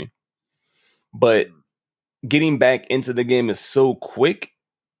main screen. But getting back into the game is so quick.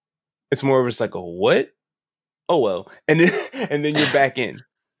 It's more of just like a what? Oh well, and then you're back in.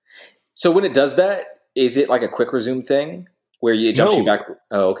 So when it does that, is it like a quick resume thing where it jumps you back?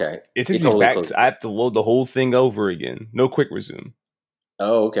 Oh, okay. It takes me back. I have to load the whole thing over again. No quick resume.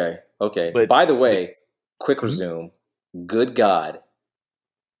 Oh, okay. But by the way, quick resume. Good God.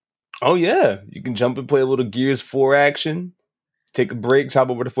 Oh yeah, you can jump and play a little Gears 4 action. Take a break, hop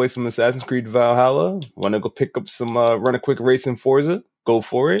over to play some Assassin's Creed Valhalla. Want to go pick up some, run a quick race in Forza? Go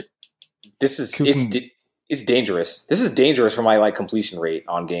for it. It's dangerous. This is dangerous for my like completion rate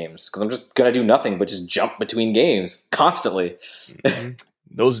on games because I'm just gonna do nothing but just jump between games constantly.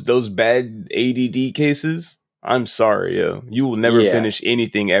 Those bad ADD cases. I'm sorry, yo. You will never finish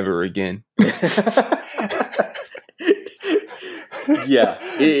anything ever again. Yeah,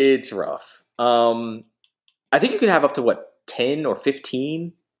 it's rough. I think you could have up to 10 or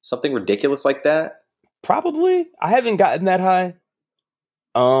 15, something ridiculous like that. Probably. I haven't gotten that high.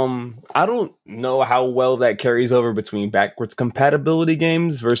 I don't know how well that carries over between backwards compatibility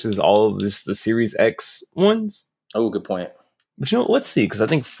games versus all of the Series X ones. Oh, good point. But let's see, because I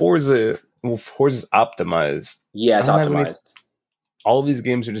think Forza's optimized. Yeah, it's optimized. All of these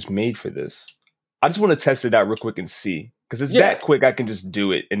games are just made for this. I just want to test it out real quick and see. Because it's that quick, I can just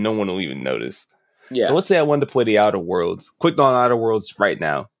do it and no one will even notice. Yeah. So let's say I wanted to play the Outer Worlds. Clicked on Outer Worlds right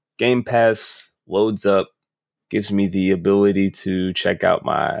now. Game Pass loads up. Gives me the ability to check out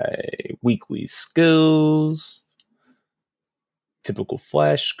my weekly skills. Typical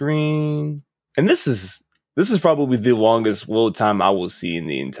flash screen. And this is probably the longest load time I will see in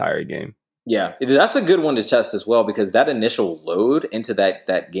the entire game. Yeah, that's a good one to test as well because that initial load into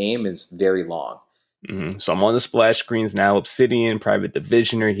that game is very long. Mm-hmm. So I'm on the splash screens now. Obsidian, Private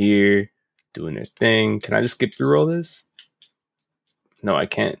Division are here doing their thing. Can I just skip through all this? No, I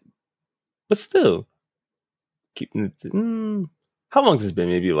can't. But still. How long has this been?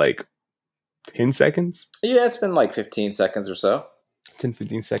 Maybe like 10 seconds? Yeah, it's been like 15 seconds or so. 10,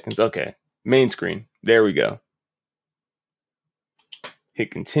 15 seconds. Okay. Main screen. There we go.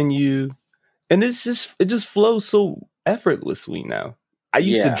 Hit continue. And it just flows so effortlessly now. I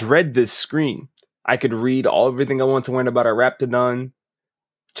used to dread this screen. I could read everything I want to learn about a Raptidon,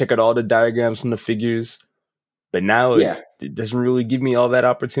 check out all the diagrams and the figures. But now it doesn't really give me all that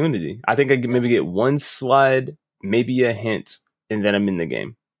opportunity. I think I can maybe get one slide, maybe a hint, and then I'm in the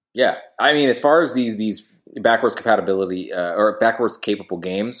game. Yeah. I mean, as far as these backwards compatibility or backwards capable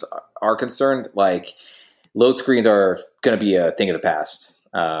games are concerned, like load screens are going to be a thing of the past,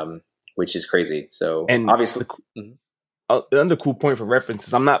 which is crazy. So and obviously, another cool point for reference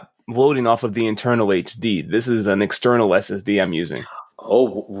is I'm not loading off of the internal HD. This is an external SSD I'm using.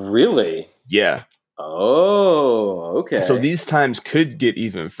 Oh, really? Yeah. Oh, okay. So these times could get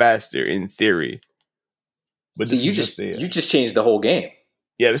even faster in theory. But so you just changed the whole game.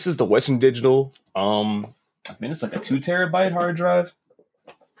 Yeah, this is the Western Digital. I think it's like a 2 terabyte hard drive.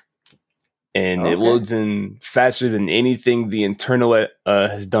 And it loads in faster than anything the internal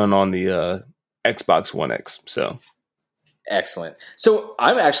has done on the Xbox One X. So excellent. So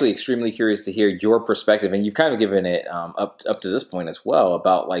I'm actually extremely curious to hear your perspective, and you've kind of given it up to this point as well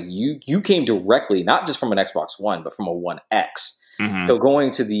about like you came directly not just from an Xbox One but from a One X. Mm-hmm. So going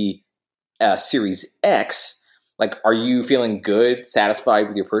to the Series X. Like, are you feeling good, satisfied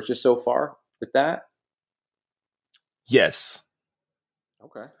with your purchase so far with that? Yes.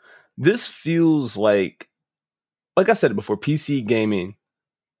 Okay. This feels like I said before, PC gaming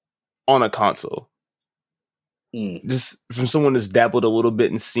on a console. Just from someone who's dabbled a little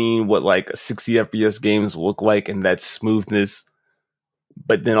bit and seen what like 60 FPS games look like and that smoothness,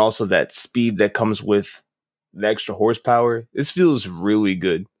 but then also that speed that comes with the extra horsepower. This feels really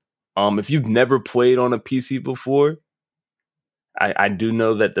good. If you've never played on a PC before, I do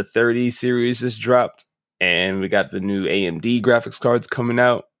know that the 30 series has dropped and we got the new AMD graphics cards coming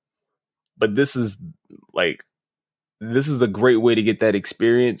out. But this is a great way to get that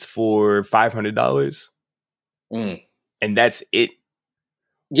experience for $500. And that's it.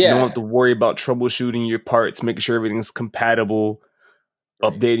 Yeah. You don't have to worry about troubleshooting your parts, making sure everything's compatible,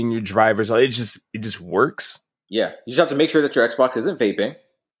 updating your drivers. It just works. Yeah. You just have to make sure that your Xbox isn't vaping.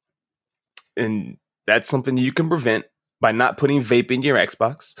 And that's something you can prevent by not putting vape in your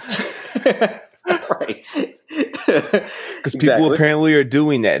Xbox. Right. Because people apparently are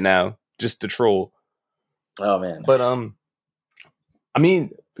doing that now just to troll. Oh man. But I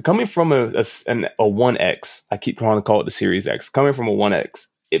mean, coming from a 1X, I keep trying to call it the Series X. Coming from a 1X,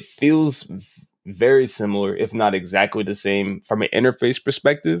 it feels very similar, if not exactly the same from an interface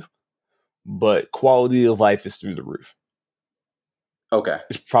perspective, but quality of life is through the roof. Okay.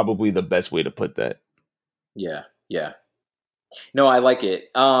 It's probably the best way to put that. Yeah. No, I like it.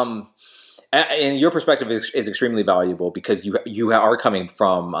 And your perspective is extremely valuable because you are coming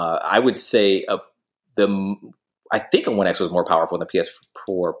from, I would say, I think a 1X was more powerful than the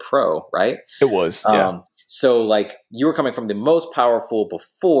PS4 Pro, right? It was, yeah. So, like, you were coming from the most powerful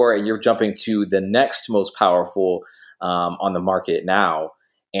before, and you're jumping to the next most powerful on the market now.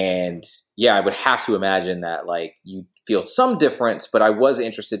 And yeah, I would have to imagine that, like, you feel some difference, but I was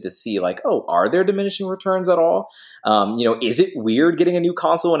interested to see, like, oh, are there diminishing returns at all? Is it weird getting a new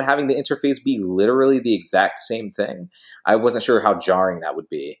console and having the interface be literally the exact same thing? I wasn't sure how jarring that would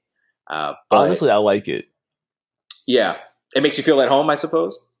be. But honestly, I like it. Yeah. It makes you feel at home, I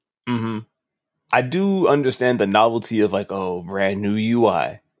suppose. Mm-hmm. I do understand the novelty of, like, oh, brand new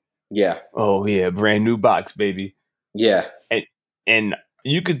UI. Yeah. Oh yeah, brand new box, baby. Yeah. And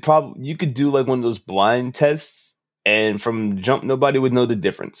you could do like one of those blind tests, and from jump, nobody would know the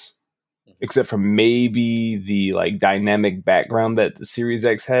difference, except for maybe the like dynamic background that the Series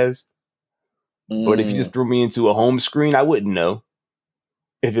X has. But if you just threw me into a home screen, I wouldn't know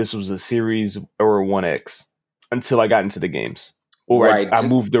if this was a Series or a 1X until I got into the games. Or right. I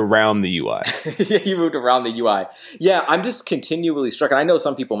moved around the UI. Yeah, you moved around the UI. Yeah, I'm just continually struck. And I know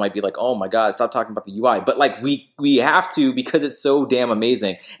some people might be like, oh my God, stop talking about the UI. But like we have to, because it's so damn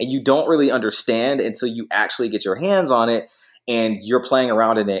amazing. And you don't really understand until you actually get your hands on it and you're playing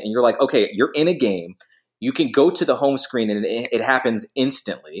around in it. And you're like, okay, you're in a game. You can go to the home screen and it happens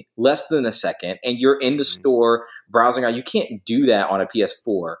instantly, less than a second. And you're in the store browsing around. You can't do that on a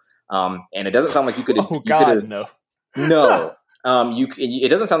PS4. And it doesn't sound like you could have. Oh God, no. No. It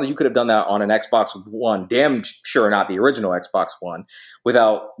doesn't sound like you could have done that on an Xbox One, damn sure not the original Xbox One,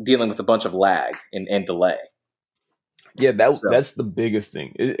 without dealing with a bunch of lag and delay. Yeah, that's the biggest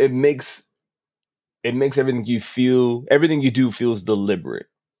thing. It makes everything you do feels deliberate.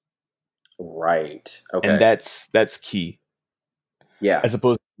 Right. Okay. And that's key. Yeah. As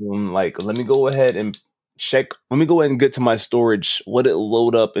opposed to like, let me go ahead and get to my storage, let it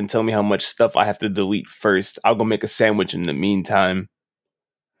load up and tell me how much stuff I have to delete first. I'll go make a sandwich in the meantime.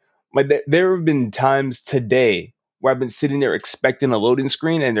 Like there have been times today where I've been sitting there expecting a loading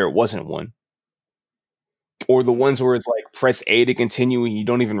screen and there wasn't one. Or the ones where it's like press A to continue and you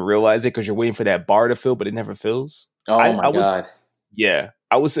don't even realize it because you're waiting for that bar to fill, but it never fills. Oh my God. Yeah.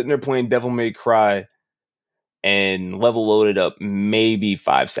 I was sitting there playing Devil May Cry and level loaded up maybe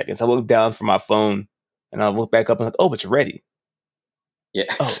 5 seconds. I looked down for my phone and I look back up and like, oh, it's ready. Yeah.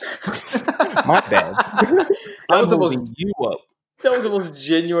 Oh, my bad. That was the most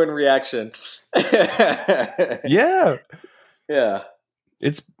genuine reaction. Yeah. Yeah.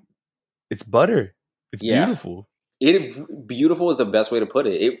 It's butter. It's beautiful. Beautiful is the best way to put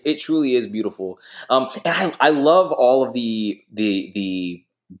it. It truly is beautiful. And I love all of the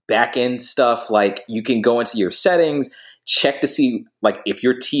back end stuff. Like you can go into your settings, check to see like if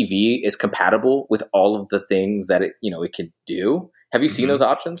your TV is compatible with all of the things that it can do. Have you seen those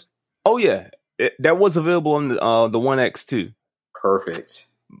options? Oh yeah, that was available on the 1X too. Perfect.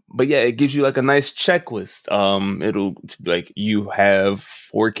 But yeah, it gives you like a nice checklist. It'll like you have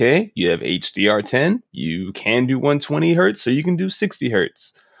 4K, you have HDR10, you can do 120 hertz, so you can do 60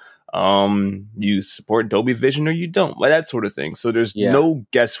 hertz. You support Dolby Vision or you don't, like that sort of thing. So there's no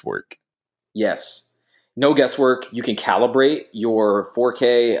guesswork. Yes. No guesswork. You can calibrate your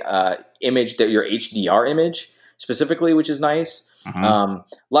 4K image, your HDR image specifically, which is nice. Mm-hmm.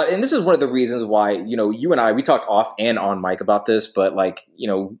 And this is one of the reasons why, you and I, we talk off and on mic about this, but like,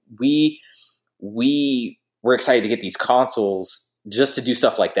 we were excited to get these consoles just to do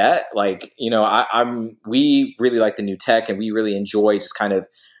stuff like that. Like, we really like the new tech and we really enjoy just kind of,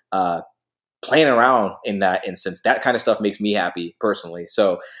 playing around in that instance. That kind of stuff makes me happy personally.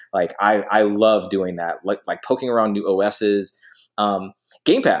 So like, I love doing that. Like poking around new OSs,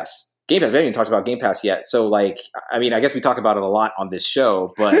 Game Pass. We haven't even talked about Game Pass yet. So like, I mean, I guess we talk about it a lot on this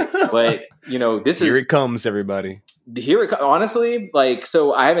show, but this is here it comes, everybody. Honestly, like,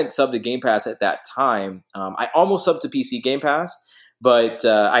 so I haven't subbed to Game Pass at that time. I almost subbed to PC Game Pass, but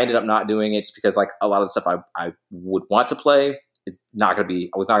I ended up not doing it just because like a lot of the stuff I would want to play I was not going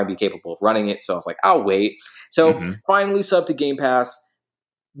to be capable of running it. So I was like, I'll wait. So finally subbed to Game Pass.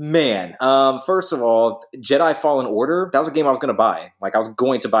 Man, first of all, Jedi Fallen Order, that was a game I was going to buy. Like, I was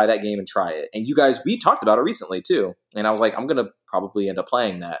going to buy that game and try it. And you guys, we talked about it recently, too. And I was like, I'm going to probably end up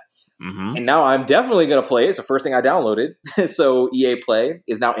playing that. Mm-hmm. And now I'm definitely going to play it. It's the first thing I downloaded. So EA Play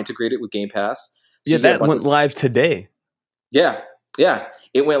is now integrated with Game Pass. So that went live today. Yeah,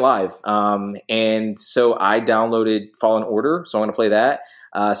 it went live. And so I downloaded Fallen Order, so I'm going to play that.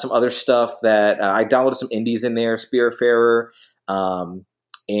 Some other stuff that I downloaded some indies in there, Spiritfarer,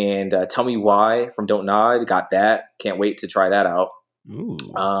 and Tell Me Why from Don't Nod. Got that. Can't wait to try that out. Ooh.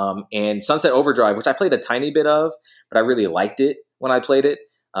 And Sunset Overdrive, which I played a tiny bit of, but I really liked it when I played it.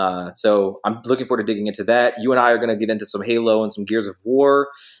 So I'm looking forward to digging into that. You and I are going to get into some Halo and some Gears of War.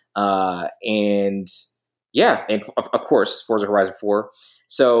 And of course, Forza Horizon 4.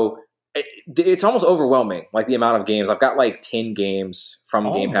 So it's almost overwhelming, like the amount of games. I've got like 10 games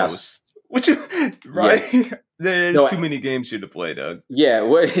from Game Pass. Which, right? Yeah. There's too many games here to play, Doug. Yeah,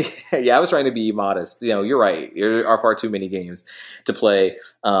 I was trying to be modest. You're right. There are far too many games to play,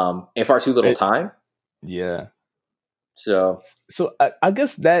 and far too little time. Yeah. So I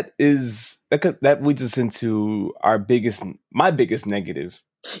guess that leads us into my biggest negative.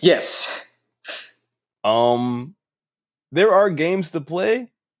 Yes. There are games to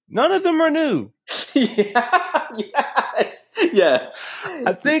play. None of them are new. Yes. Yeah.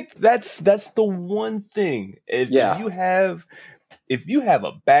 I think that's the one thing. If you have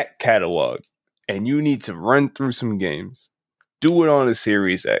a back catalog and you need to run through some games, do it on a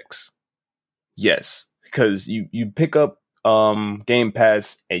Series X. Yes, because you pick up Game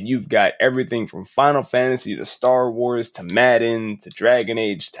Pass and you've got everything from Final Fantasy to Star Wars to Madden to Dragon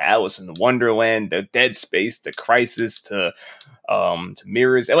Age to Alice in Wonderland to Dead Space to Crysis to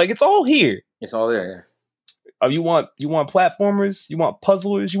Mirrors. Like, it's all here. It's all there, yeah. You want platformers? You want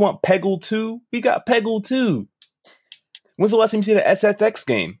puzzlers? You want Peggle 2? We got Peggle 2. When's the last time you see the SSX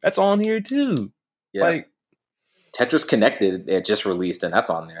game? That's on here too. Yeah. Like Tetris Connected, it just released and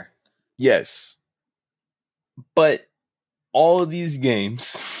that's on there. Yes. But all of these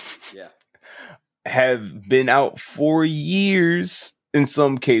games have been out for years in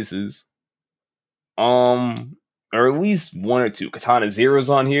some cases. Or at least one or two. Katana Zero's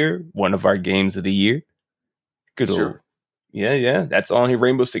on here, one of our games of the year. Good old. Yeah. That's on here.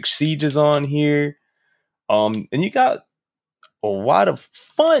 Rainbow Six Siege is on here. And you got a lot of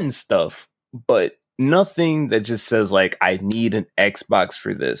fun stuff, but nothing that just says like, I need an Xbox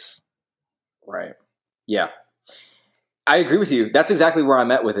for this. Right. Yeah. I agree with you. That's exactly where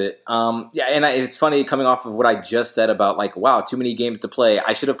I'm at with it. And it's funny coming off of what I just said about like, wow, too many games to play.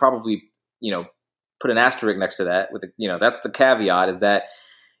 I should have probably, put an asterisk next to that with that's the caveat is that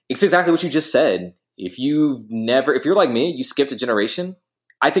it's exactly what you just said. If you're like me, you skipped a generation,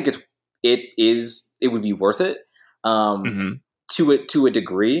 I think it would be worth it. To a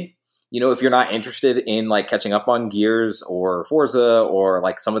degree, if you're not interested in like catching up on Gears or Forza or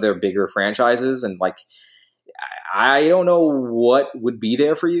like some of their bigger franchises, and like, I don't know what would be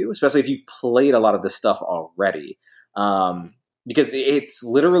there for you, especially if you've played a lot of this stuff already. Because it's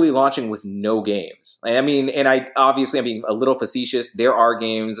literally launching with no games. I mean, and I'm being a little facetious. There are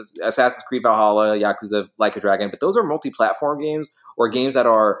games, Assassin's Creed Valhalla, Yakuza, Like a Dragon, but those are multi-platform games or games that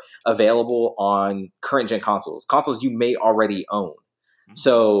are available on current-gen consoles you may already own.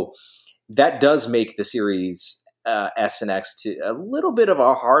 So that does make the Series S and X to a little bit of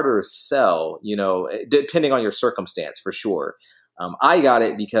a harder sell, depending on your circumstance, for sure. I got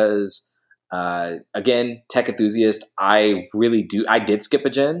it because... again, tech enthusiast, I did skip a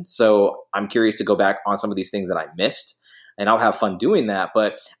gen, so I'm curious to go back on some of these things that I missed, and I'll have fun doing that.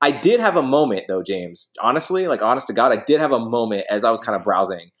 But I did have a moment though, James, honestly, like honest to God, I did have a moment as I was kind of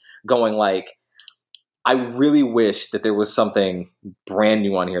browsing going like, I really wish that there was something brand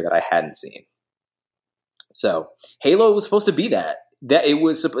new on here that I hadn't seen. So Halo was supposed to be that it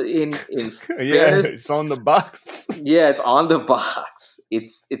was in fairness, it's on the box. Yeah, it's on the box.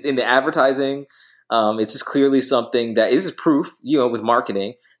 It's in the advertising. It's just clearly something that is proof, with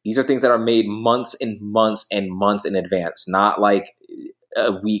marketing. These are things that are made months and months and months in advance, not like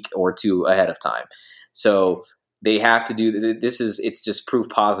a week or two ahead of time. So they have to do this. It's just proof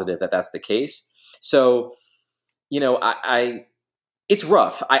positive that that's the case. So, it's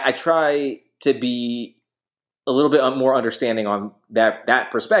rough. I try to be a little bit more understanding on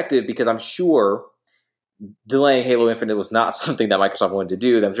that perspective, because I'm sure delaying Halo Infinite was not something that Microsoft wanted to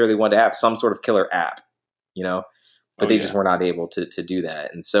do. I'm sure they wanted to have some sort of killer app, but they just were not able to do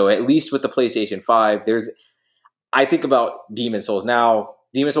that. And so at least with the PlayStation 5, I think about Demon's Souls. Now,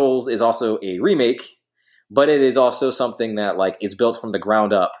 Demon's Souls is also a remake, but it is also something that like is built from the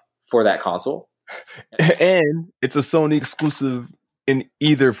ground up for that console. And it's a Sony exclusive in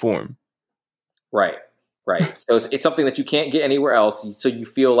either form. Right. So it's something that you can't get anywhere else. So you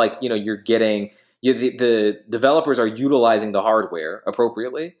feel like, you're getting the developers are utilizing the hardware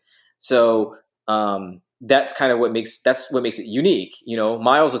appropriately. So that's kind of what makes it unique.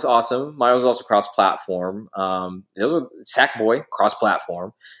 Miles looks awesome. Miles is also cross-platform. Those are Sackboy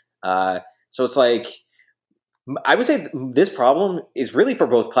cross-platform. So it's like, I would say this problem is really for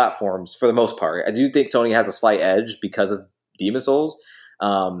both platforms for the most part. I do think Sony has a slight edge because of Demon's Souls.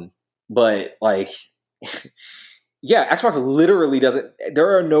 But like, yeah, Xbox literally doesn't.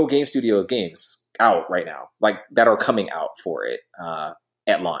 There are no game studios games out right now, like that are coming out for it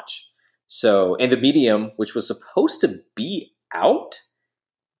at launch. So, and the Medium, which was supposed to be out,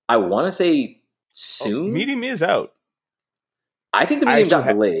 I want to say soon. Medium is out. I think the Medium got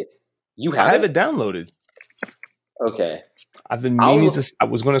delayed. You have I have it downloaded. Okay. I've been meaning to. I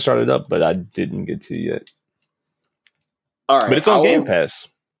was going to start it up, but I didn't get to yet. All right, but it's on Game Pass.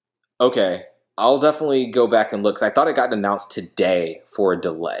 Okay, I'll definitely go back and look because I thought it got announced today for a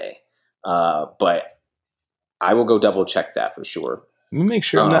delay, but I will go double check that for sure. Let me make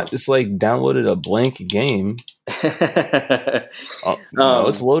sure I'm not just like downloaded a blank game. No,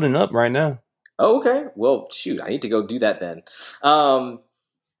 it's loading up right now. Oh, okay. Well, shoot, I need to go do that then.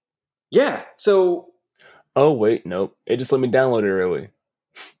 Yeah. So. Oh wait, nope. It just let me download it early.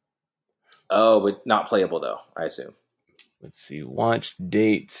 Oh, but not playable though, I assume. Let's see. Launch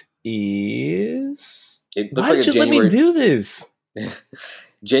date is. It looks Why like did you let me do this?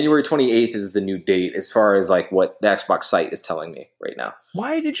 January 28th is the new date, as far as like what the Xbox site is telling me right now.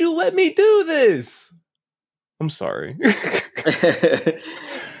 Why did you let me do this? I'm sorry. But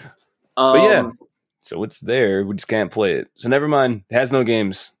yeah, so it's there. We just can't play it. So never mind. It has no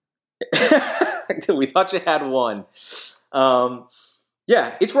games. We thought you had one.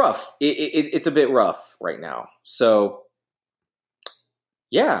 Yeah, it's rough. It's a bit rough right now. So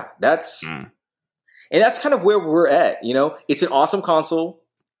yeah, that's and that's kind of where we're at. It's an awesome console.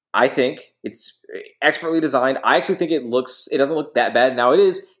 I think it's expertly designed. I actually think it doesn't look that bad. Now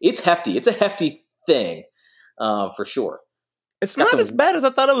it's hefty. It's a hefty thing, for sure. It's not as bad as I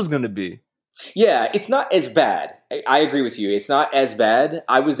thought it was going to be. Yeah, it's not as bad. I agree with you. It's not as bad.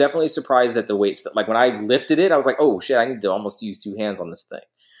 I was definitely surprised at the weight stuff. Like when I lifted it, I was like, "Oh shit! I need to almost use two hands on this thing."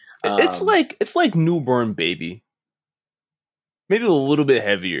 It's like newborn baby, maybe a little bit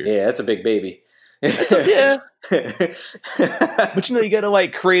heavier. Yeah, that's a big baby. Yeah, but you gotta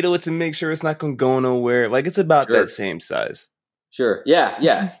like cradle it to make sure it's not gonna go nowhere. Like it's about that same size. Sure.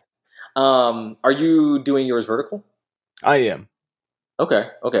 Yeah. Are you doing yours vertical? I am. Okay.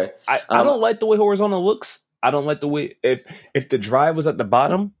 I don't like the way horizontal looks. I don't like the way if the drive was at the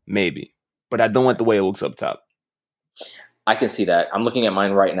bottom, maybe, but I don't like the way it looks up top. I can see that. I'm looking at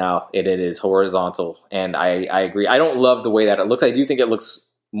mine right now. It is horizontal, and I agree. I don't love the way that it looks. I do think it looks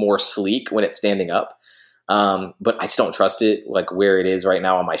more sleek when it's standing up, but I just don't trust it like where it is right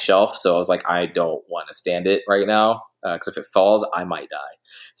now on my shelf. So I was like, I don't want to stand it right now because if it falls, I might die.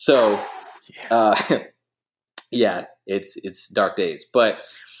 So, yeah, it's dark days, but.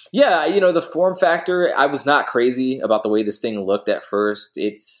 Yeah, the form factor, I was not crazy about the way this thing looked at first.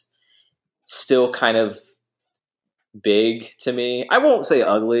 It's still kind of big to me. I won't say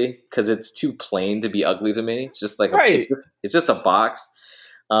ugly because it's too plain to be ugly to me. It's just like it's just a box.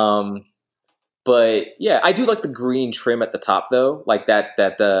 But yeah, I do like the green trim at the top though, like that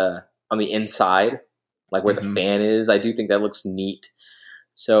on the inside, like where the fan is. I do think that looks neat.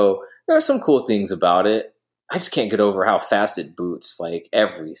 So there are some cool things about it. I just can't get over how fast it boots, like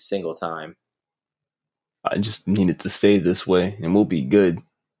every single time. I just need it to stay this way, and we'll be good.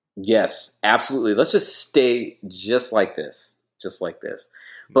 Yes, absolutely. Let's just stay just like this.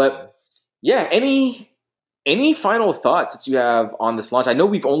 But yeah, any final thoughts that you have on this launch? I know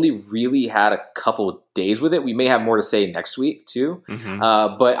we've only really had a couple days with it. We may have more to say next week too.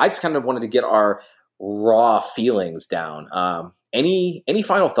 But I just kind of wanted to get our raw feelings down. Any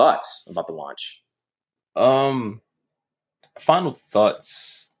final thoughts about the launch? Final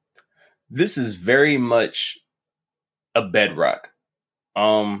thoughts. This is very much a bedrock.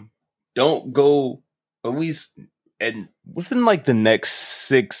 Don't go at least and within like the next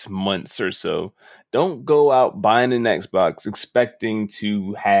 6 months or so. Don't go out buying an Xbox expecting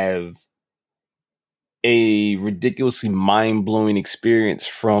to have a ridiculously mind-blowing experience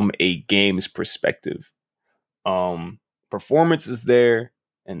from a game's perspective. Performance is there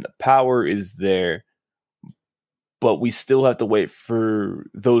and the power is there. But we still have to wait for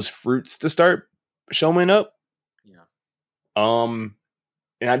those fruits to start showing up. Yeah.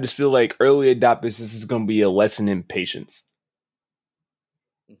 And I just feel like early adopters, this is going to be a lesson in patience.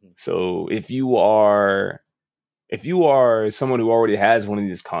 So if you are if you are someone who already has one of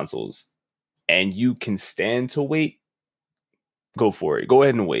these consoles and you can stand to wait, go for it. Go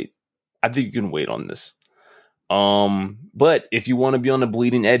ahead and wait. I think you can wait on this. But if you want to be on the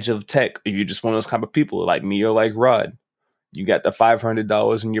bleeding edge of tech, if you're just one of those kind of people like me or like Rod, you got the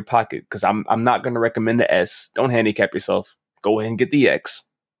 $500 in your pocket, because I'm not going to recommend the S. Don't handicap yourself. Go ahead and get the X.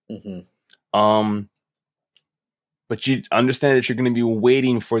 Mm-hmm. But you understand that you're going to be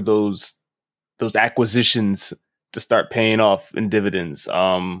waiting for those acquisitions to start paying off in dividends.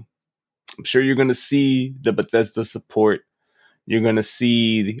 I'm sure you're going to see the Bethesda support. You're going to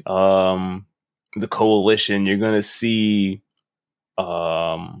see the Coalition. You're going to see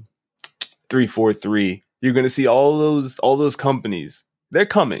 343. You're going to see all those companies. They're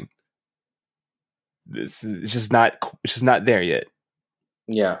coming. It's just not there yet.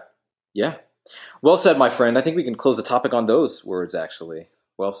 Yeah. Well said, my friend. I think we can close the topic on those words, actually.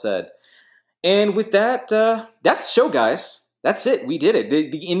 Well said. And with that, that's the show, guys. That's it. We did it.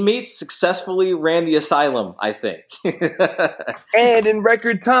 The inmates successfully ran the asylum, I think. And in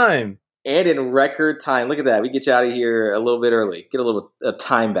record time. Look at that. We get you out of here a little bit early. Get a little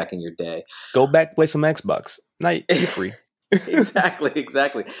time back in your day. Go back, play some Xbox. Night, you're free. Exactly.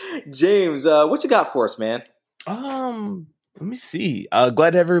 James, what you got for us, man? Let me see.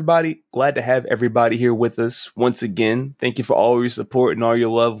 Glad to have everybody here with us once again. Thank you for all your support and all your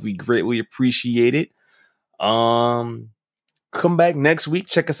love. We greatly appreciate it. Come back next week.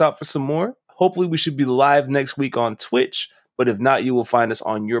 Check us out for some more. Hopefully we should be live next week on Twitch, but if not, you will find us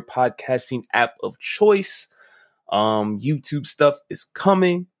on your podcasting app of choice. YouTube stuff is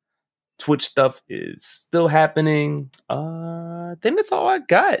coming. Twitch stuff is still happening. I think that's all I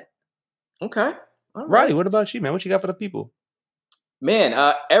got. Okay. All right. Roddy, what about you, man? What you got for the people? Man,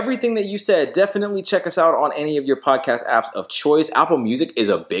 everything that you said, definitely check us out on any of your podcast apps of choice. Apple Music is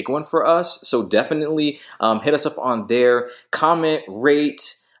a big one for us, so definitely hit us up on there. Comment,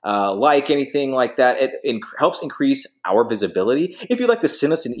 rate, like, anything like that. It helps increase our visibility. If you'd like to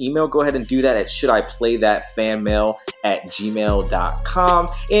send us an email, go ahead and do that at shouldiplaythatfanmail@gmail.com.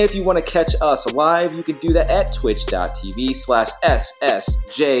 And if you want to catch us live, you can do that at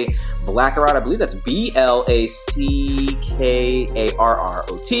twitch.tv/SSJ Blackarot. I believe that's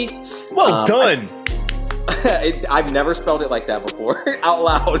BLACKARROT. Well done. I've never spelled it like that before out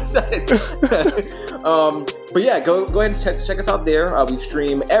loud. But yeah, go ahead and check us out there. We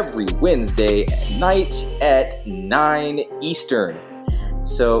stream every Wednesday night at 9 Eastern.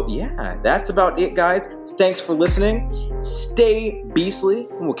 So yeah, that's about it, guys. Thanks for listening. Stay beastly,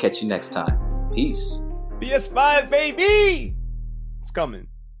 and we'll catch you next time. Peace. PS5, baby! It's coming.